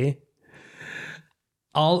say,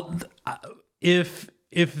 if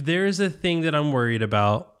there's a thing that I'm worried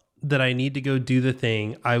about that I need to go do the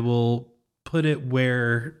thing, I will put it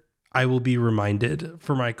where I will be reminded.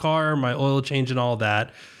 For my car, my oil change and all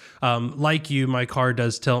that. Like you, my car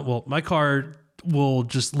my car will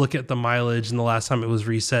just look at the mileage and the last time it was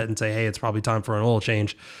reset and say, hey, it's probably time for an oil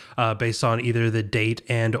change, based on either the date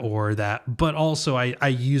and or that. But also I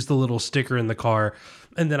use the little sticker in the car,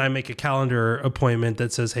 and then I make a calendar appointment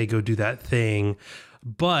that says, hey, go do that thing.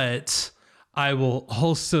 But I will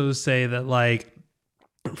also say that, like,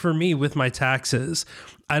 for me with my taxes,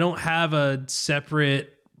 I don't have a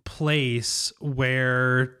separate place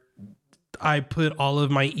where I put all of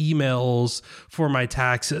my emails for my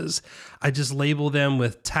taxes. I just label them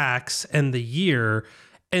with tax and the year,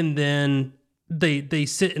 and then they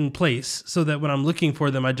sit in place so that when I'm looking for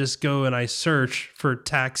them, I just go and I search for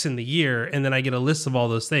tax in the year, and then I get a list of all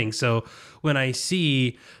those things. So when I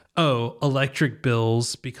see oh, electric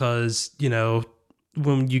bills, because,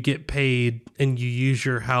 when you get paid and you use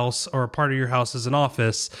your house or a part of your house as an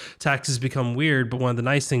office, taxes become weird. But one of the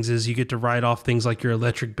nice things is you get to write off things like your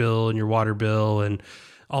electric bill and your water bill and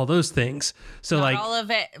all those things. So Not like all of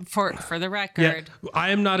it, for the record. yeah,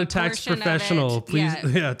 I am not a tax professional. Please,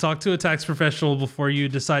 talk to a tax professional before you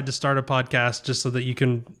decide to start a podcast, just so that you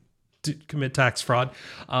can commit tax fraud.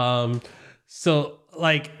 So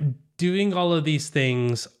like doing all of these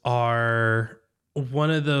things are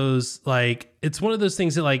one of those, like, it's one of those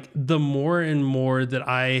things that, like, the more and more that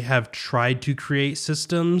I have tried to create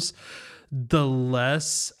systems, the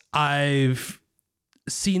less I've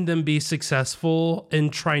seen them be successful in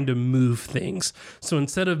trying to move things. So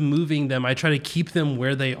instead of moving them, I try to keep them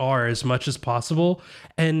where they are as much as possible.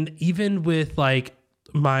 And even with like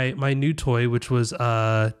my new toy, which was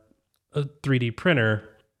a 3D printer,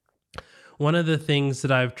 one of the things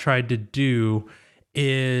that I've tried to do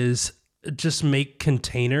is just make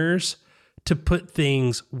containers to put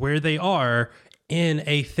things where they are in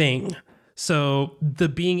a thing. So the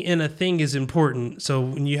being in a thing is important. So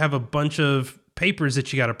when you have a bunch of papers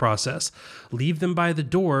that you got to process, leave them by the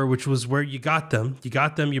door, which was where you got them.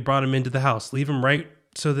 You brought them into the house. Leave them right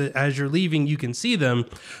so that as you're leaving, you can see them,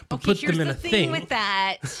 but put them in a thing. With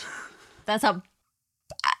that,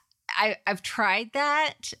 I've tried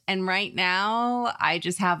that, and right now I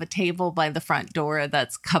just have a table by the front door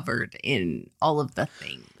that's covered in all of the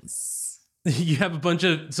things. You have a bunch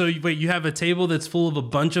of, you have a table that's full of a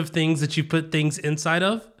bunch of things that you put things inside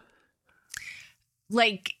of?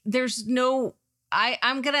 Like, there's no,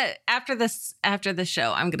 I'm gonna, after the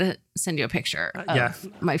show, I'm gonna send you a picture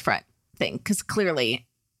of my front thing, because clearly,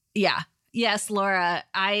 yes, Laura,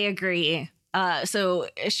 I agree. So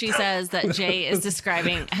she says that Jay is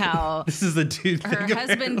describing how this is the dude. Her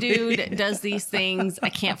husband, dude, does these things. I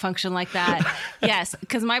can't function like that. Yes,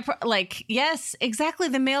 because yes, exactly.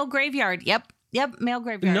 The male graveyard. Yep, male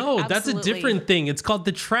graveyard. No, absolutely. That's a different thing. It's called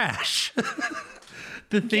the trash.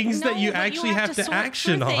 The things that you actually have to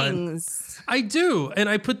action on. I do, and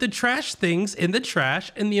I put the trash things in the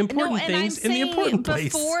trash, and the important things in the important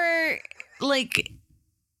place. Before,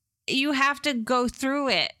 you have to go through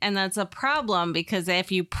it, and that's a problem, because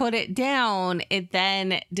if you put it down, it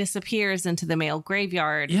then disappears into the male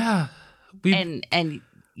graveyard. Yeah. And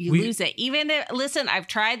you lose it. Listen, I've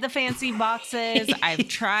tried the fancy boxes. I've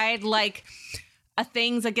tried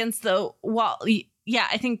things against the wall. Yeah,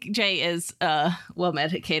 I think Jay is well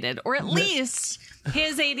medicated, or at least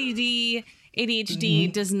his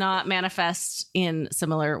ADHD does not manifest in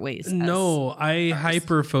similar ways. No, I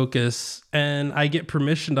hyper focus, and I get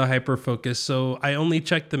permission to hyper focus. So I only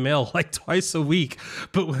check the mail twice a week.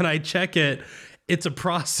 But when I check it, it's a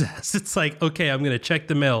process. It's like, okay, I'm going to check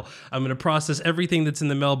the mail. I'm going to process everything that's in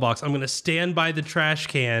the mailbox. I'm going to stand by the trash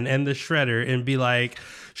can and the shredder and be like,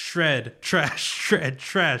 shred,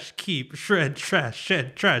 trash, keep, shred,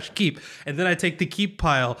 trash, keep. And then I take the keep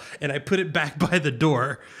pile and I put it back by the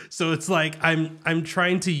door. So it's like I'm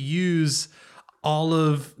trying to use all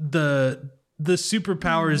of the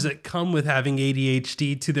superpowers that come with having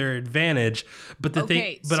ADHD to their advantage. But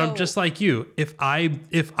I'm just like you. If I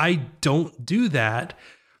don't do that,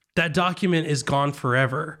 that document is gone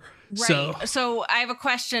forever. Right. So I have a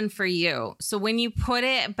question for you. So when you put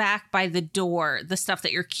it back by the door, the stuff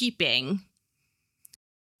that you're keeping,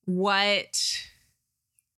 what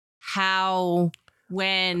happens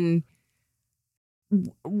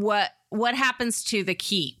to the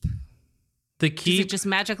keep? The keep? Does it just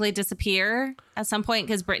magically disappear at some point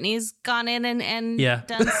because Britney's gone in and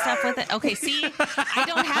done stuff with it? Okay, see, I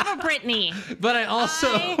don't have a Britney. But I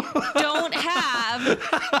don't have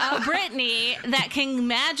a Britney that can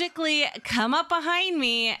magically come up behind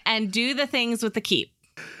me and do the things with the keep.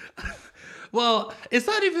 Well, it's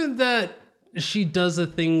not even that she does a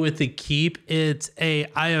thing with the keep. It's I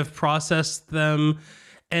have processed them,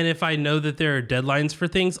 and if I know that there are deadlines for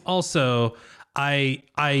things, also I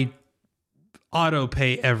auto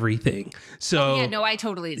pay everything. So I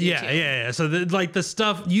totally do too. Yeah. So the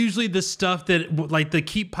stuff, usually the stuff that the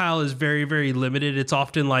keep pile is very, very limited. It's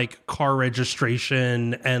often like car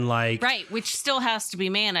registration and right, which still has to be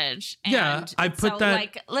managed. And I put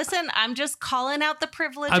that. Listen, I'm just calling out the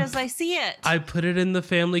privilege as I see it. I put it in the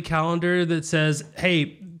family calendar that says,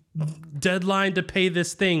 hey, deadline to pay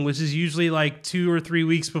this thing, which is usually 2 or 3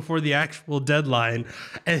 weeks before the actual deadline.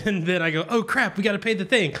 And then I go, oh crap, we got to pay the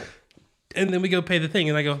thing. And then we go pay the thing,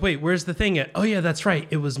 and I go, wait, where's the thing at? Oh yeah, that's right.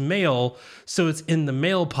 It was mail, so it's in the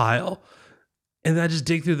mail pile. And then I just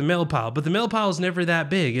dig through the mail pile. But the mail pile is never that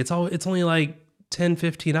big. It's only 10,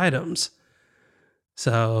 15 items.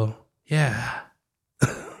 So yeah.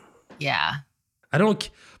 Yeah. I don't,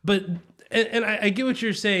 but, and I get what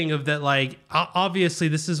you're saying of that, like, obviously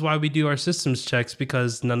this is why we do our systems checks,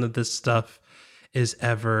 because none of this stuff is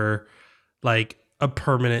ever like a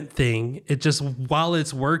permanent thing. It just, while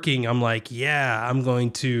it's working, I'm like, yeah, I'm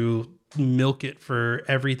going to milk it for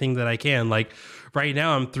everything that I can. Like right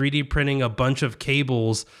now I'm 3D printing a bunch of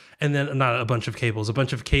cables, and then not a bunch of cables, a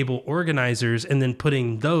bunch of cable organizers, and then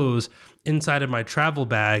putting those inside of my travel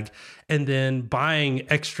bag, and then buying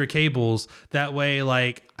extra cables. That way,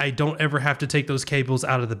 like, I don't ever have to take those cables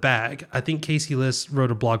out of the bag. I think Casey Liss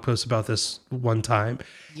wrote a blog post about this one time.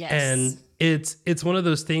 Yes. And it's one of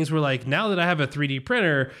those things where, like, now that I have a 3D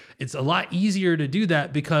printer, it's a lot easier to do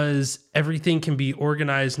that because everything can be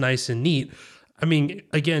organized nice and neat. I mean,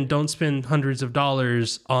 again, don't spend hundreds of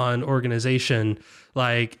dollars on organization.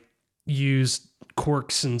 Like, use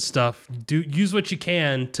corks and stuff. Use what you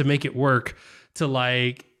can to make it work, to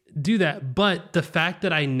like do that. But the fact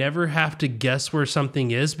that I never have to guess where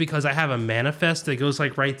something is because I have a manifest that goes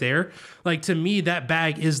like right there, like, to me, that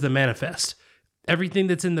bag is the manifest. Everything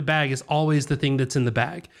that's in the bag is always the thing that's in the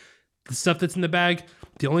bag. The stuff that's in the bag,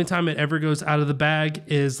 the only time it ever goes out of the bag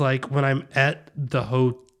is like when I'm at the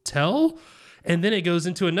hotel, and then it goes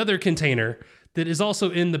into another container that is also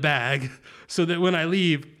in the bag, so that when I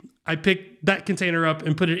leave, I pick that container up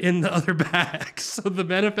and put it in the other bag. So the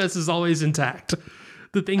manifest is always intact.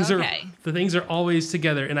 The things are always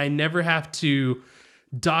together, and I never have to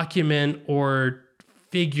document or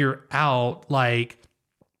figure out like,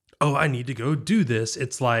 oh, I need to go do this.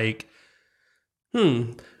 It's like,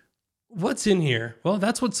 what's in here? Well,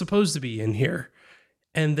 that's what's supposed to be in here.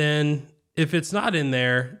 And then if it's not in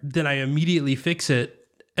there, then I immediately fix it,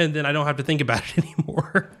 and then I don't have to think about it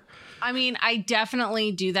anymore. I mean, I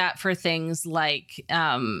definitely do that for things like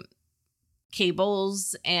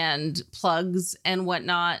cables and plugs and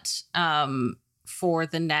whatnot for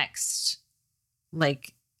the next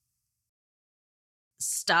like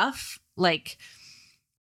stuff. Like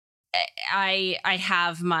I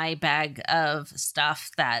have my bag of stuff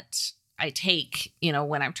that I take, you know,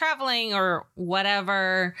 when I'm traveling or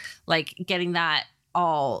whatever, like getting that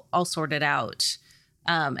all sorted out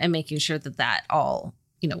and making sure that all,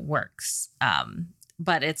 you know, works.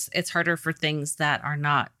 But it's harder for things that are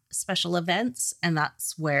not special events. And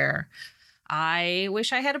that's where I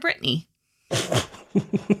wish I had a Britnie.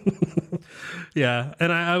 Yeah.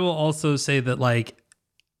 And I will also say that, like,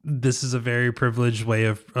 this is a very privileged way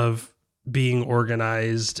of being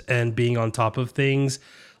organized and being on top of things.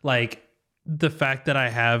 Like, the fact that I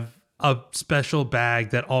have a special bag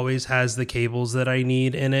that always has the cables that I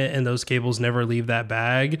need in it, and those cables never leave that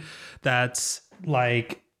bag. That's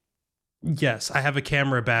like, yes, I have a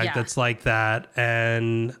camera bag that's like that.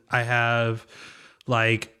 And I have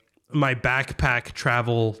like my backpack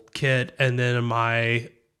travel kit, and then my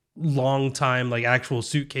long time, like, actual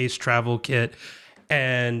suitcase travel kit.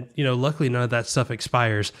 And, you know, luckily none of that stuff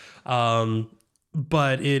expires.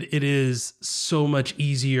 But it is so much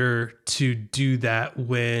easier to do that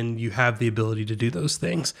when you have the ability to do those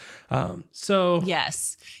things. So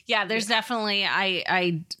yes. Yeah, there's definitely,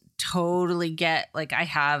 I totally get, like, I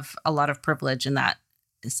have a lot of privilege in that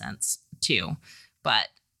sense too, but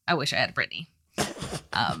I wish I had a Britnie.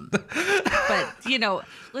 But, you know,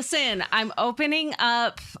 listen, I'm opening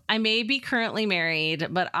up. I may be currently married,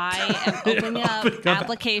 but I am opening up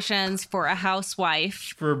applications for a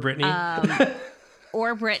housewife. For a Britnie.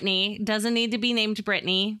 Or Britnie. Doesn't need to be named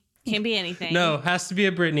Britnie. Can be anything. No, has to be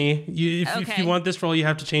a Britnie. If you want this role, you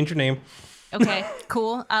have to change your name. Okay,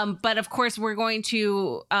 cool. But of course, we're going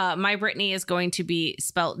to, my Britnie is going to be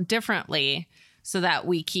spelt differently so that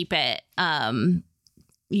we keep it,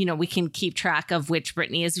 you know, we can keep track of which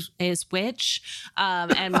Britnie is which.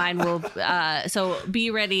 And mine will, so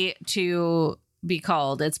be ready to be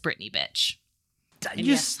called It's Britnie Bitch. And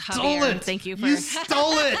you stole Javier, it. Thank you for... You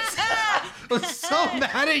stole it. I'm so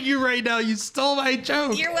mad at you right now. You stole my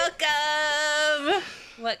joke. You're welcome.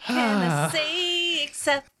 What can I say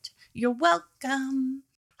except you're welcome?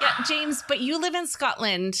 Yeah, James, but you live in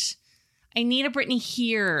Scotland. I need a Britnie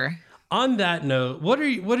here. On that note, what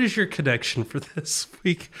is your connection for this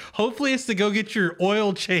week? Hopefully it's to go get your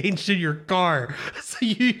oil changed in your car so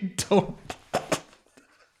you don't...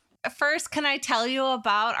 First, can I tell you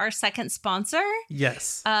about our second sponsor?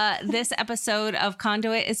 Yes. This episode of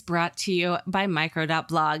Conduit is brought to you by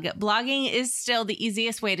Micro.blog. Blogging is still the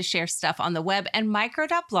easiest way to share stuff on the web, and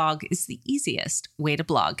Micro.blog is the easiest way to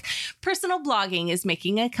blog. Personal blogging is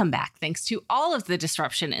making a comeback thanks to all of the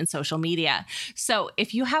disruption in social media. So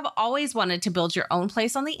if you have always wanted to build your own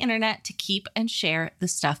place on the internet to keep and share the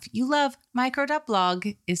stuff you love, Micro.blog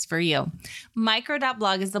is for you.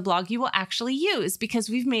 Micro.blog is the blog you will actually use because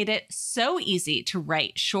we've made it so easy to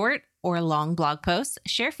write short or long blog posts,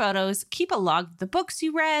 share photos, keep a log of the books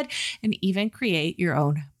you read, and even create your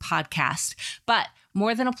own podcast. But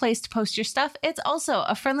more than a place to post your stuff, it's also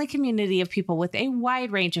a friendly community of people with a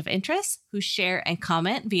wide range of interests who share and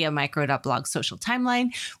comment via Micro.blog's social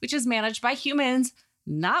timeline, which is managed by humans,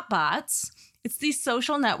 not bots. It's the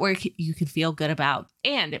social network you can feel good about.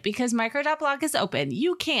 And because Micro.blog is open,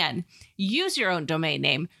 you can use your own domain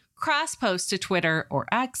name, cross-post to Twitter or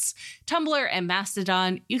X, Tumblr, and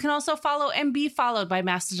Mastodon. You can also follow and be followed by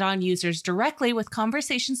Mastodon users directly with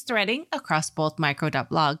conversations threading across both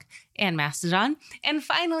Micro.blog and Mastodon. And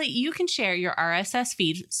finally, you can share your RSS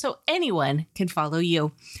feed so anyone can follow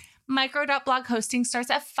you. Micro.blog hosting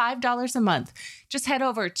starts at $5 a month. Just head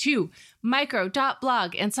over to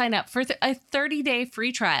micro.blog and sign up for a 30-day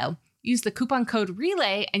free trial. Use the coupon code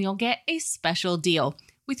RELAY and you'll get a special deal.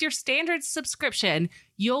 With your standard subscription,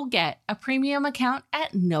 you'll get a premium account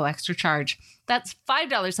at no extra charge. That's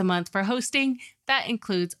 $5 a month for hosting. That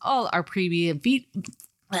includes all our premium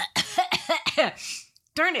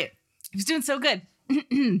Darn it. I was doing so good.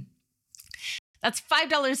 That's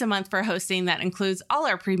 $5 a month for hosting. That includes all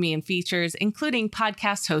our premium features, including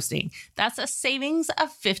podcast hosting. That's a savings of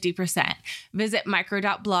 50%. Visit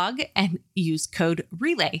micro.blog and use code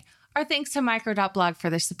RELAY. Our thanks to micro.blog for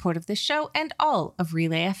their support of this show and all of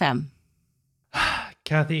Relay FM.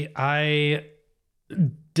 Kathy, I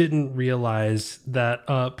didn't realize that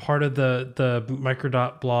part of the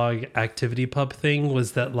micro.blog activity pub thing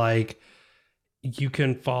was that like you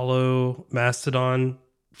can follow Mastodon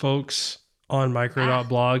folks on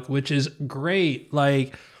micro.blog, which is great.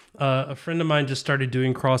 Like a friend of mine just started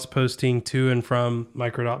doing cross posting to and from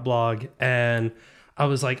micro.blog, and I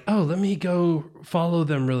was like, oh, let me go follow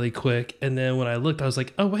them really quick. And then when I looked, I was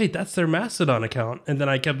like, oh, wait, that's their Mastodon account. And then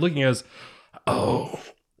I kept looking, I was, oh,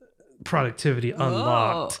 productivity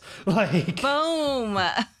unlocked. Like, boom.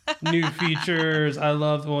 New features. I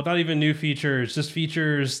love, well, not even new features, just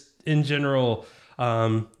features in general.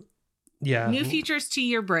 Yeah. New features to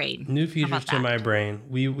your brain. New features to my brain.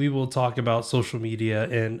 We will talk about social media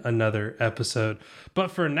in another episode.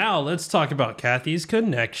 But for now, let's talk about Kathy's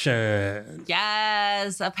connection.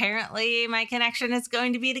 Yes. Apparently, my connection is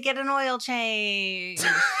going to be to get an oil change.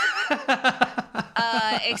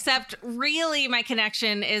 Except really, my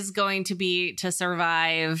connection is going to be to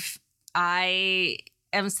survive. I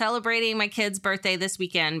am celebrating my kid's birthday this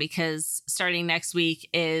weekend because starting next week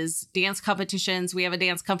is dance competitions. We have a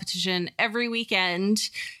dance competition every weekend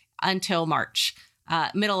until March,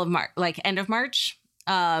 middle of March, like end of March.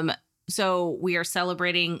 So we are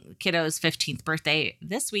celebrating kiddo's 15th birthday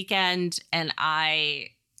this weekend, and I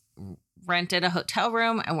rented a hotel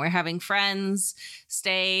room and we're having friends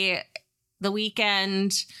stay the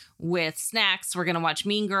weekend with snacks. We're going to watch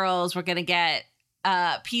Mean Girls. We're going to get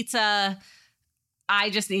pizza. I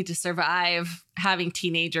just need to survive having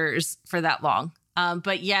teenagers for that long.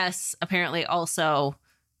 But yes, apparently also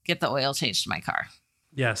get the oil changed to my car.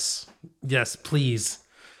 Yes. Yes, please.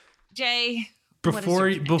 Jay,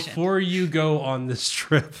 before you go on this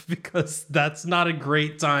trip, because that's not a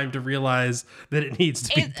great time to realize that it needs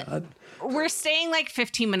to be done. We're staying like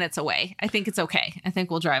 15 minutes away. I think it's okay. I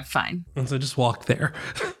think we'll drive fine. And so just walk there.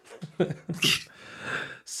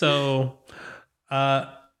 So,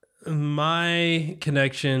 my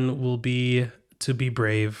connection will be to be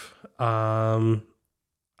brave. I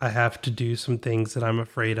have to do some things that I'm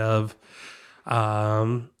afraid of.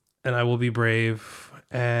 And I will be brave,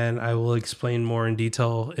 and I will explain more in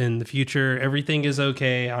detail in the future. Everything is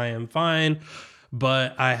okay. I am fine,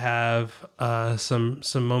 but I have some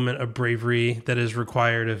moment of bravery that is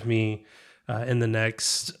required of me in the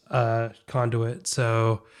next conduit.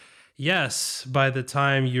 So yes, by the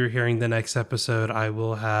time you're hearing the next episode, I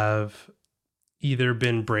will have either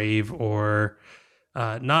been brave or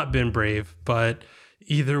not been brave, but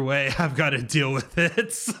either way, I've got to deal with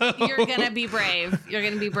it. So. You're going to be brave. You're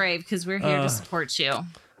going to be brave because we're here to support you.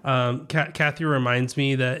 Kathy reminds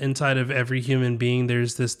me that inside of every human being,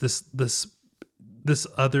 there's this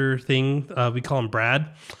other thing. We call him Brad.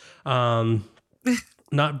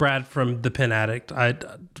 Not Brad from the Pen Addict.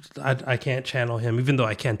 I can't channel him, even though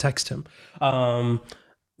I can text him.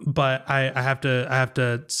 But I have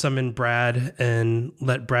to summon Brad and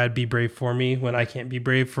let Brad be brave for me when I can't be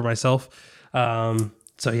brave for myself.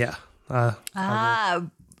 So yeah.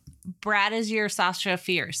 Brad is your Sasha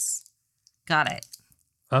Fierce. Got it.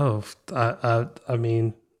 Oh, I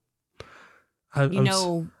mean, I'm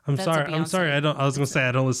sorry. I'm sorry. I was gonna say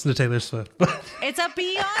I don't listen to Taylor Swift, but it's a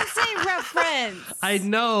Beyonce reference. I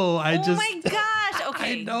know. Oh my gosh.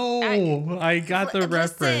 Okay. I know. I got the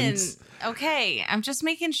reference. Okay, I'm just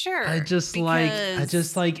making sure. I just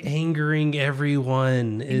like angering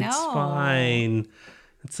everyone. It's fine.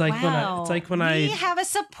 It's like we have a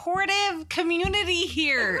supportive community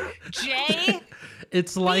here, Jay.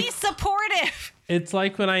 It's like be supportive. It's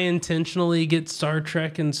like when I intentionally get Star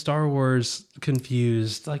Trek and Star Wars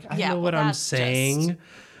confused. Like I know what I'm saying.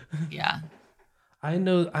 Yeah. I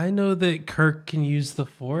know that Kirk can use the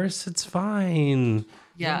Force. It's fine.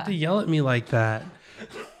 Yeah. You don't have to yell at me like that.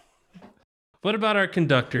 What about our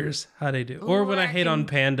conductors? How they do? Or when I hate on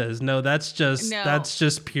pandas? No, that's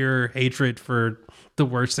just pure hatred for the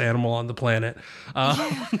worst animal on the planet.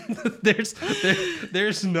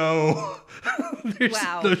 There's no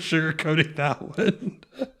sugarcoating that one.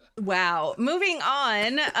 Wow. Moving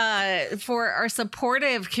on, for our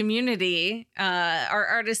supportive community, our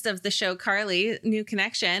artist of the show, Carly, new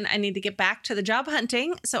connection. I need to get back to the job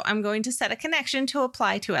hunting, so I'm going to set a connection to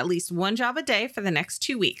apply to at least one job a day for the next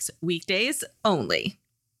 2 weeks, weekdays only.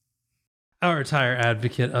 Our retire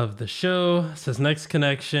advocate of the show says, next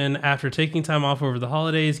connection, after taking time off over the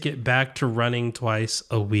holidays, get back to running twice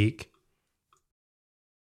a week.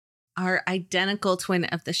 Our identical twin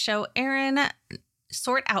of the show, Erin,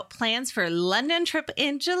 sort out plans for London trip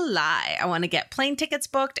in July. I want to get plane tickets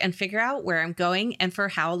booked and figure out where I'm going and for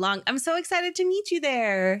how long. I'm so excited to meet you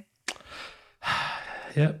there.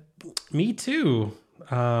 Yep, me too.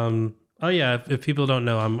 Oh yeah, if people don't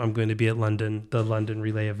know, I'm going to be at the London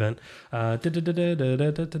Relay event. A new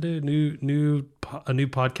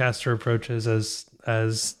podcaster approaches,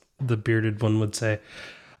 as the bearded one would say.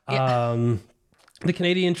 Yeah. The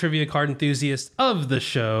Canadian trivia card enthusiast of the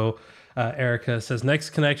show, Erica, says,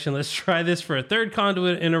 next connection, let's try this for a third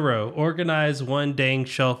conduit in a row. Organize one dang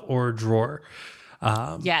shelf or drawer.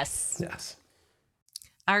 Yes.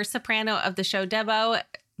 Our soprano of the show, Debo,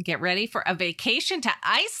 get ready for a vacation to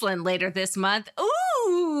Iceland later this month.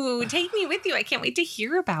 Ooh, take me with you. I can't wait to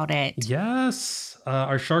hear about it. Yes.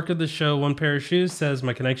 Our shark of the show, One Pair of Shoes, says,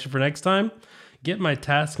 my connection for next time, get my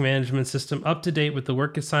task management system up to date with the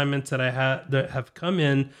work assignments that have come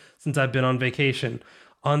in since I've been on vacation.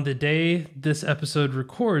 On the day this episode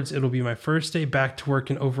records, it'll be my first day back to work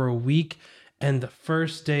in over a week and the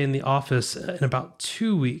first day in the office in about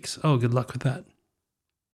 2 weeks. Oh, good luck with that.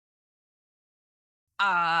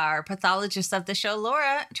 Our pathologist of the show,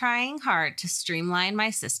 Laura, trying hard to streamline my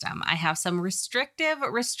system. I have some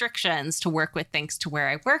restrictions to work with thanks to where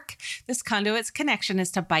I work. This conduit's connection is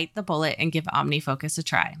to bite the bullet and give OmniFocus a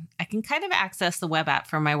try. I can kind of access the web app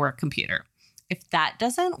from my work computer. If that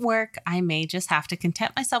doesn't work, I may just have to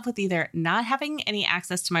content myself with either not having any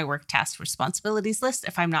access to my work task responsibilities list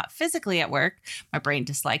if I'm not physically at work, my brain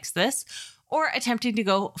dislikes this, or attempting to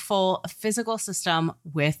go full physical system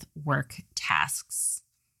with work tasks.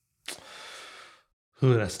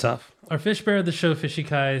 Ooh, that's tough. Our fish bear of the show, Fishy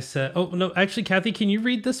Kai, said, oh, no, actually, Kathy, can you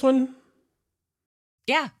read this one?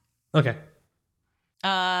 Yeah. Okay.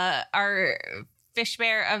 Our fish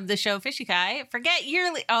bear of the show, Fishy Kai, forget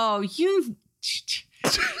yearly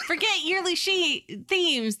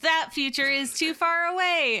themes. That future is too far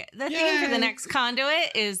away. The theme for the next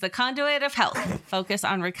conduit is the conduit of health. Focus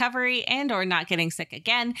on recovery and or not getting sick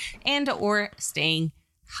again and or staying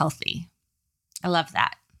healthy. I love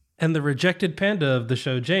that. And the rejected panda of the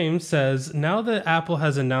show, James, says, now that Apple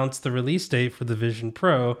has announced the release date for the Vision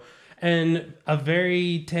Pro and a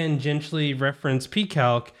very tangentially referenced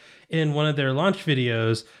pCalc in one of their launch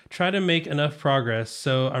videos, try to make enough progress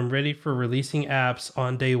so I'm ready for releasing apps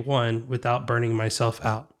on day one without burning myself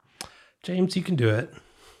out. James, you can do it.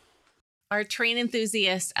 Our train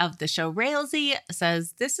enthusiast of the show, Railsy,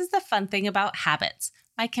 says, this is the fun thing about habits.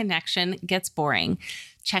 My connection gets boring.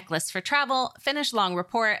 Checklists for travel, finish long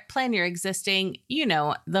report, plan your existing,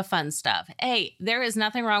 the fun stuff. Hey, there is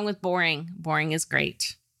nothing wrong with boring. Boring is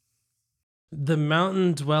great. The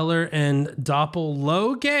mountain dweller and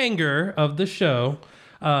doppelganger of the show,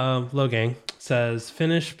 Logang, says,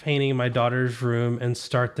 finish painting my daughter's room and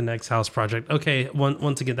start the next house project. Okay,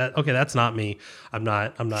 once again, that's not me. I'm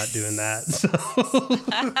not doing that. So.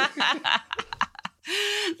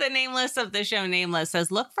 The nameless of the show, Nameless,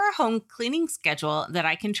 says, look for a home cleaning schedule that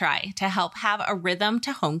I can try to help have a rhythm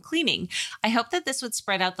to home cleaning. I hope that this would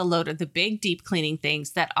spread out the load of the big, deep cleaning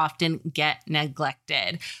things that often get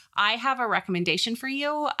neglected. I have a recommendation for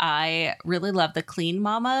you. I really love the Clean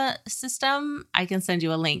Mama system. I can send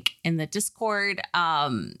you a link in the Discord.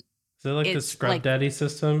 Is it like the Scrub Daddy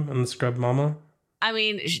system and the Scrub Mama? I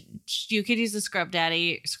mean, you could use the Scrub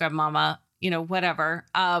Daddy, Scrub Mama, whatever.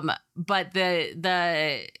 But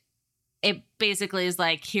it basically is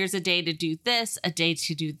like, here's a day to do this, a day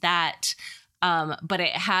to do that. But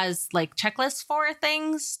it has like checklists for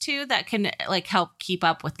things too that can like help keep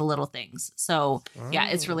up with the little things. So yeah,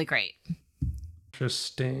 it's really great.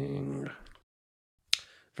 Interesting.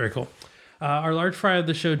 Very cool. Our large fry of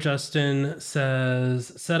the show, Justin,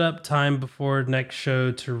 says, set up time before next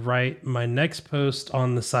show to write my next post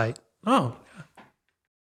on the site. Oh,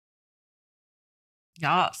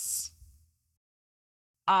 yes.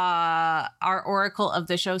 Our oracle of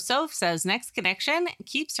the show, Soph, says, next connection,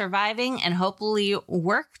 keep surviving and hopefully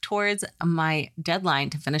work towards my deadline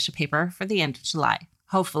to finish a paper for the end of July.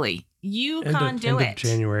 Hopefully. You can do it. End of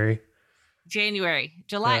January.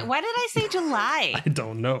 July. Yeah. Why did I say July? I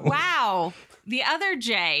don't know. Wow. The other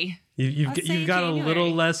J. You've got January. A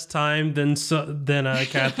little less time than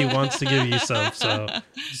Kathy wants to give you, so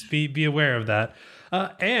just be aware of that.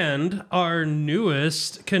 And our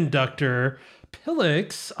newest conductor,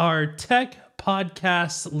 Pillix, our tech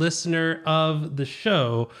podcast listener of the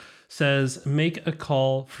show, says, make a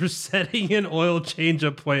call for setting an oil change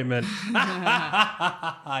appointment.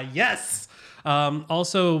 Yes.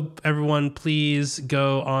 Also, everyone, please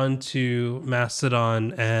go on to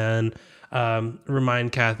Mastodon and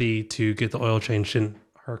remind Kathy to get the oil changed in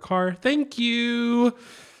her car. Thank you.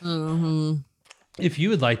 Mm-hmm. If you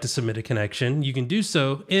would like to submit a connection, you can do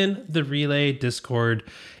so in the Relay Discord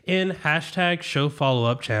in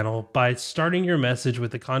 #ShowFollowUp channel by starting your message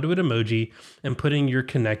with the conduit emoji and putting your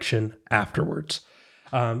connection afterwards.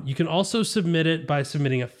 You can also submit it by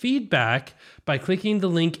submitting a feedback by clicking the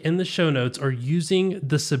link in the show notes or using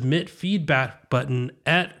the submit feedback button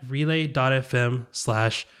at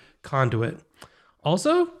relay.fm/conduit.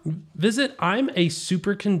 Also, visit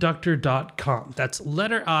I'mASuperconductor.com. That's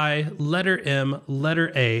letter I, letter M,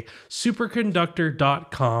 letter A,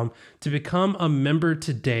 superconductor.com to become a member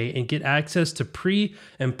today and get access to pre-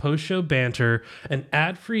 and post-show banter, an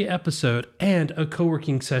ad-free episode, and a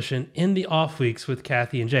co-working session in the off weeks with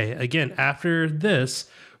Kathy and Jay. Again, after this,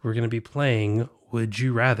 we're going to be playing Would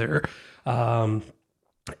You Rather.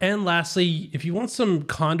 And lastly, if you want some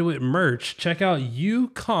Conduit merch, check out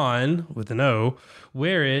ucon with an O,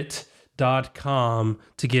 wearit.com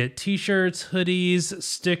to get t-shirts, hoodies,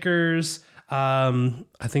 stickers. I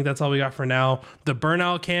think that's all we got for now. The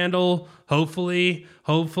burnout candle, hopefully,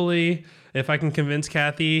 if I can convince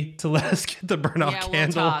Kathy to let us get the burnout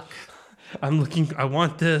candle. We'll talk. I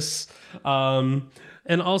want this.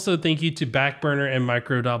 And also thank you to Backburner and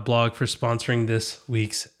Micro.blog for sponsoring this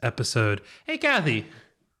week's episode. Hey, Kathy.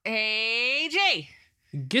 Hey, Jay.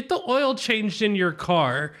 Get the oil changed in your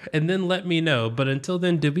car and then let me know. But until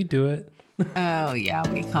then, did we do it? Oh, yeah,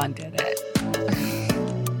 we did it.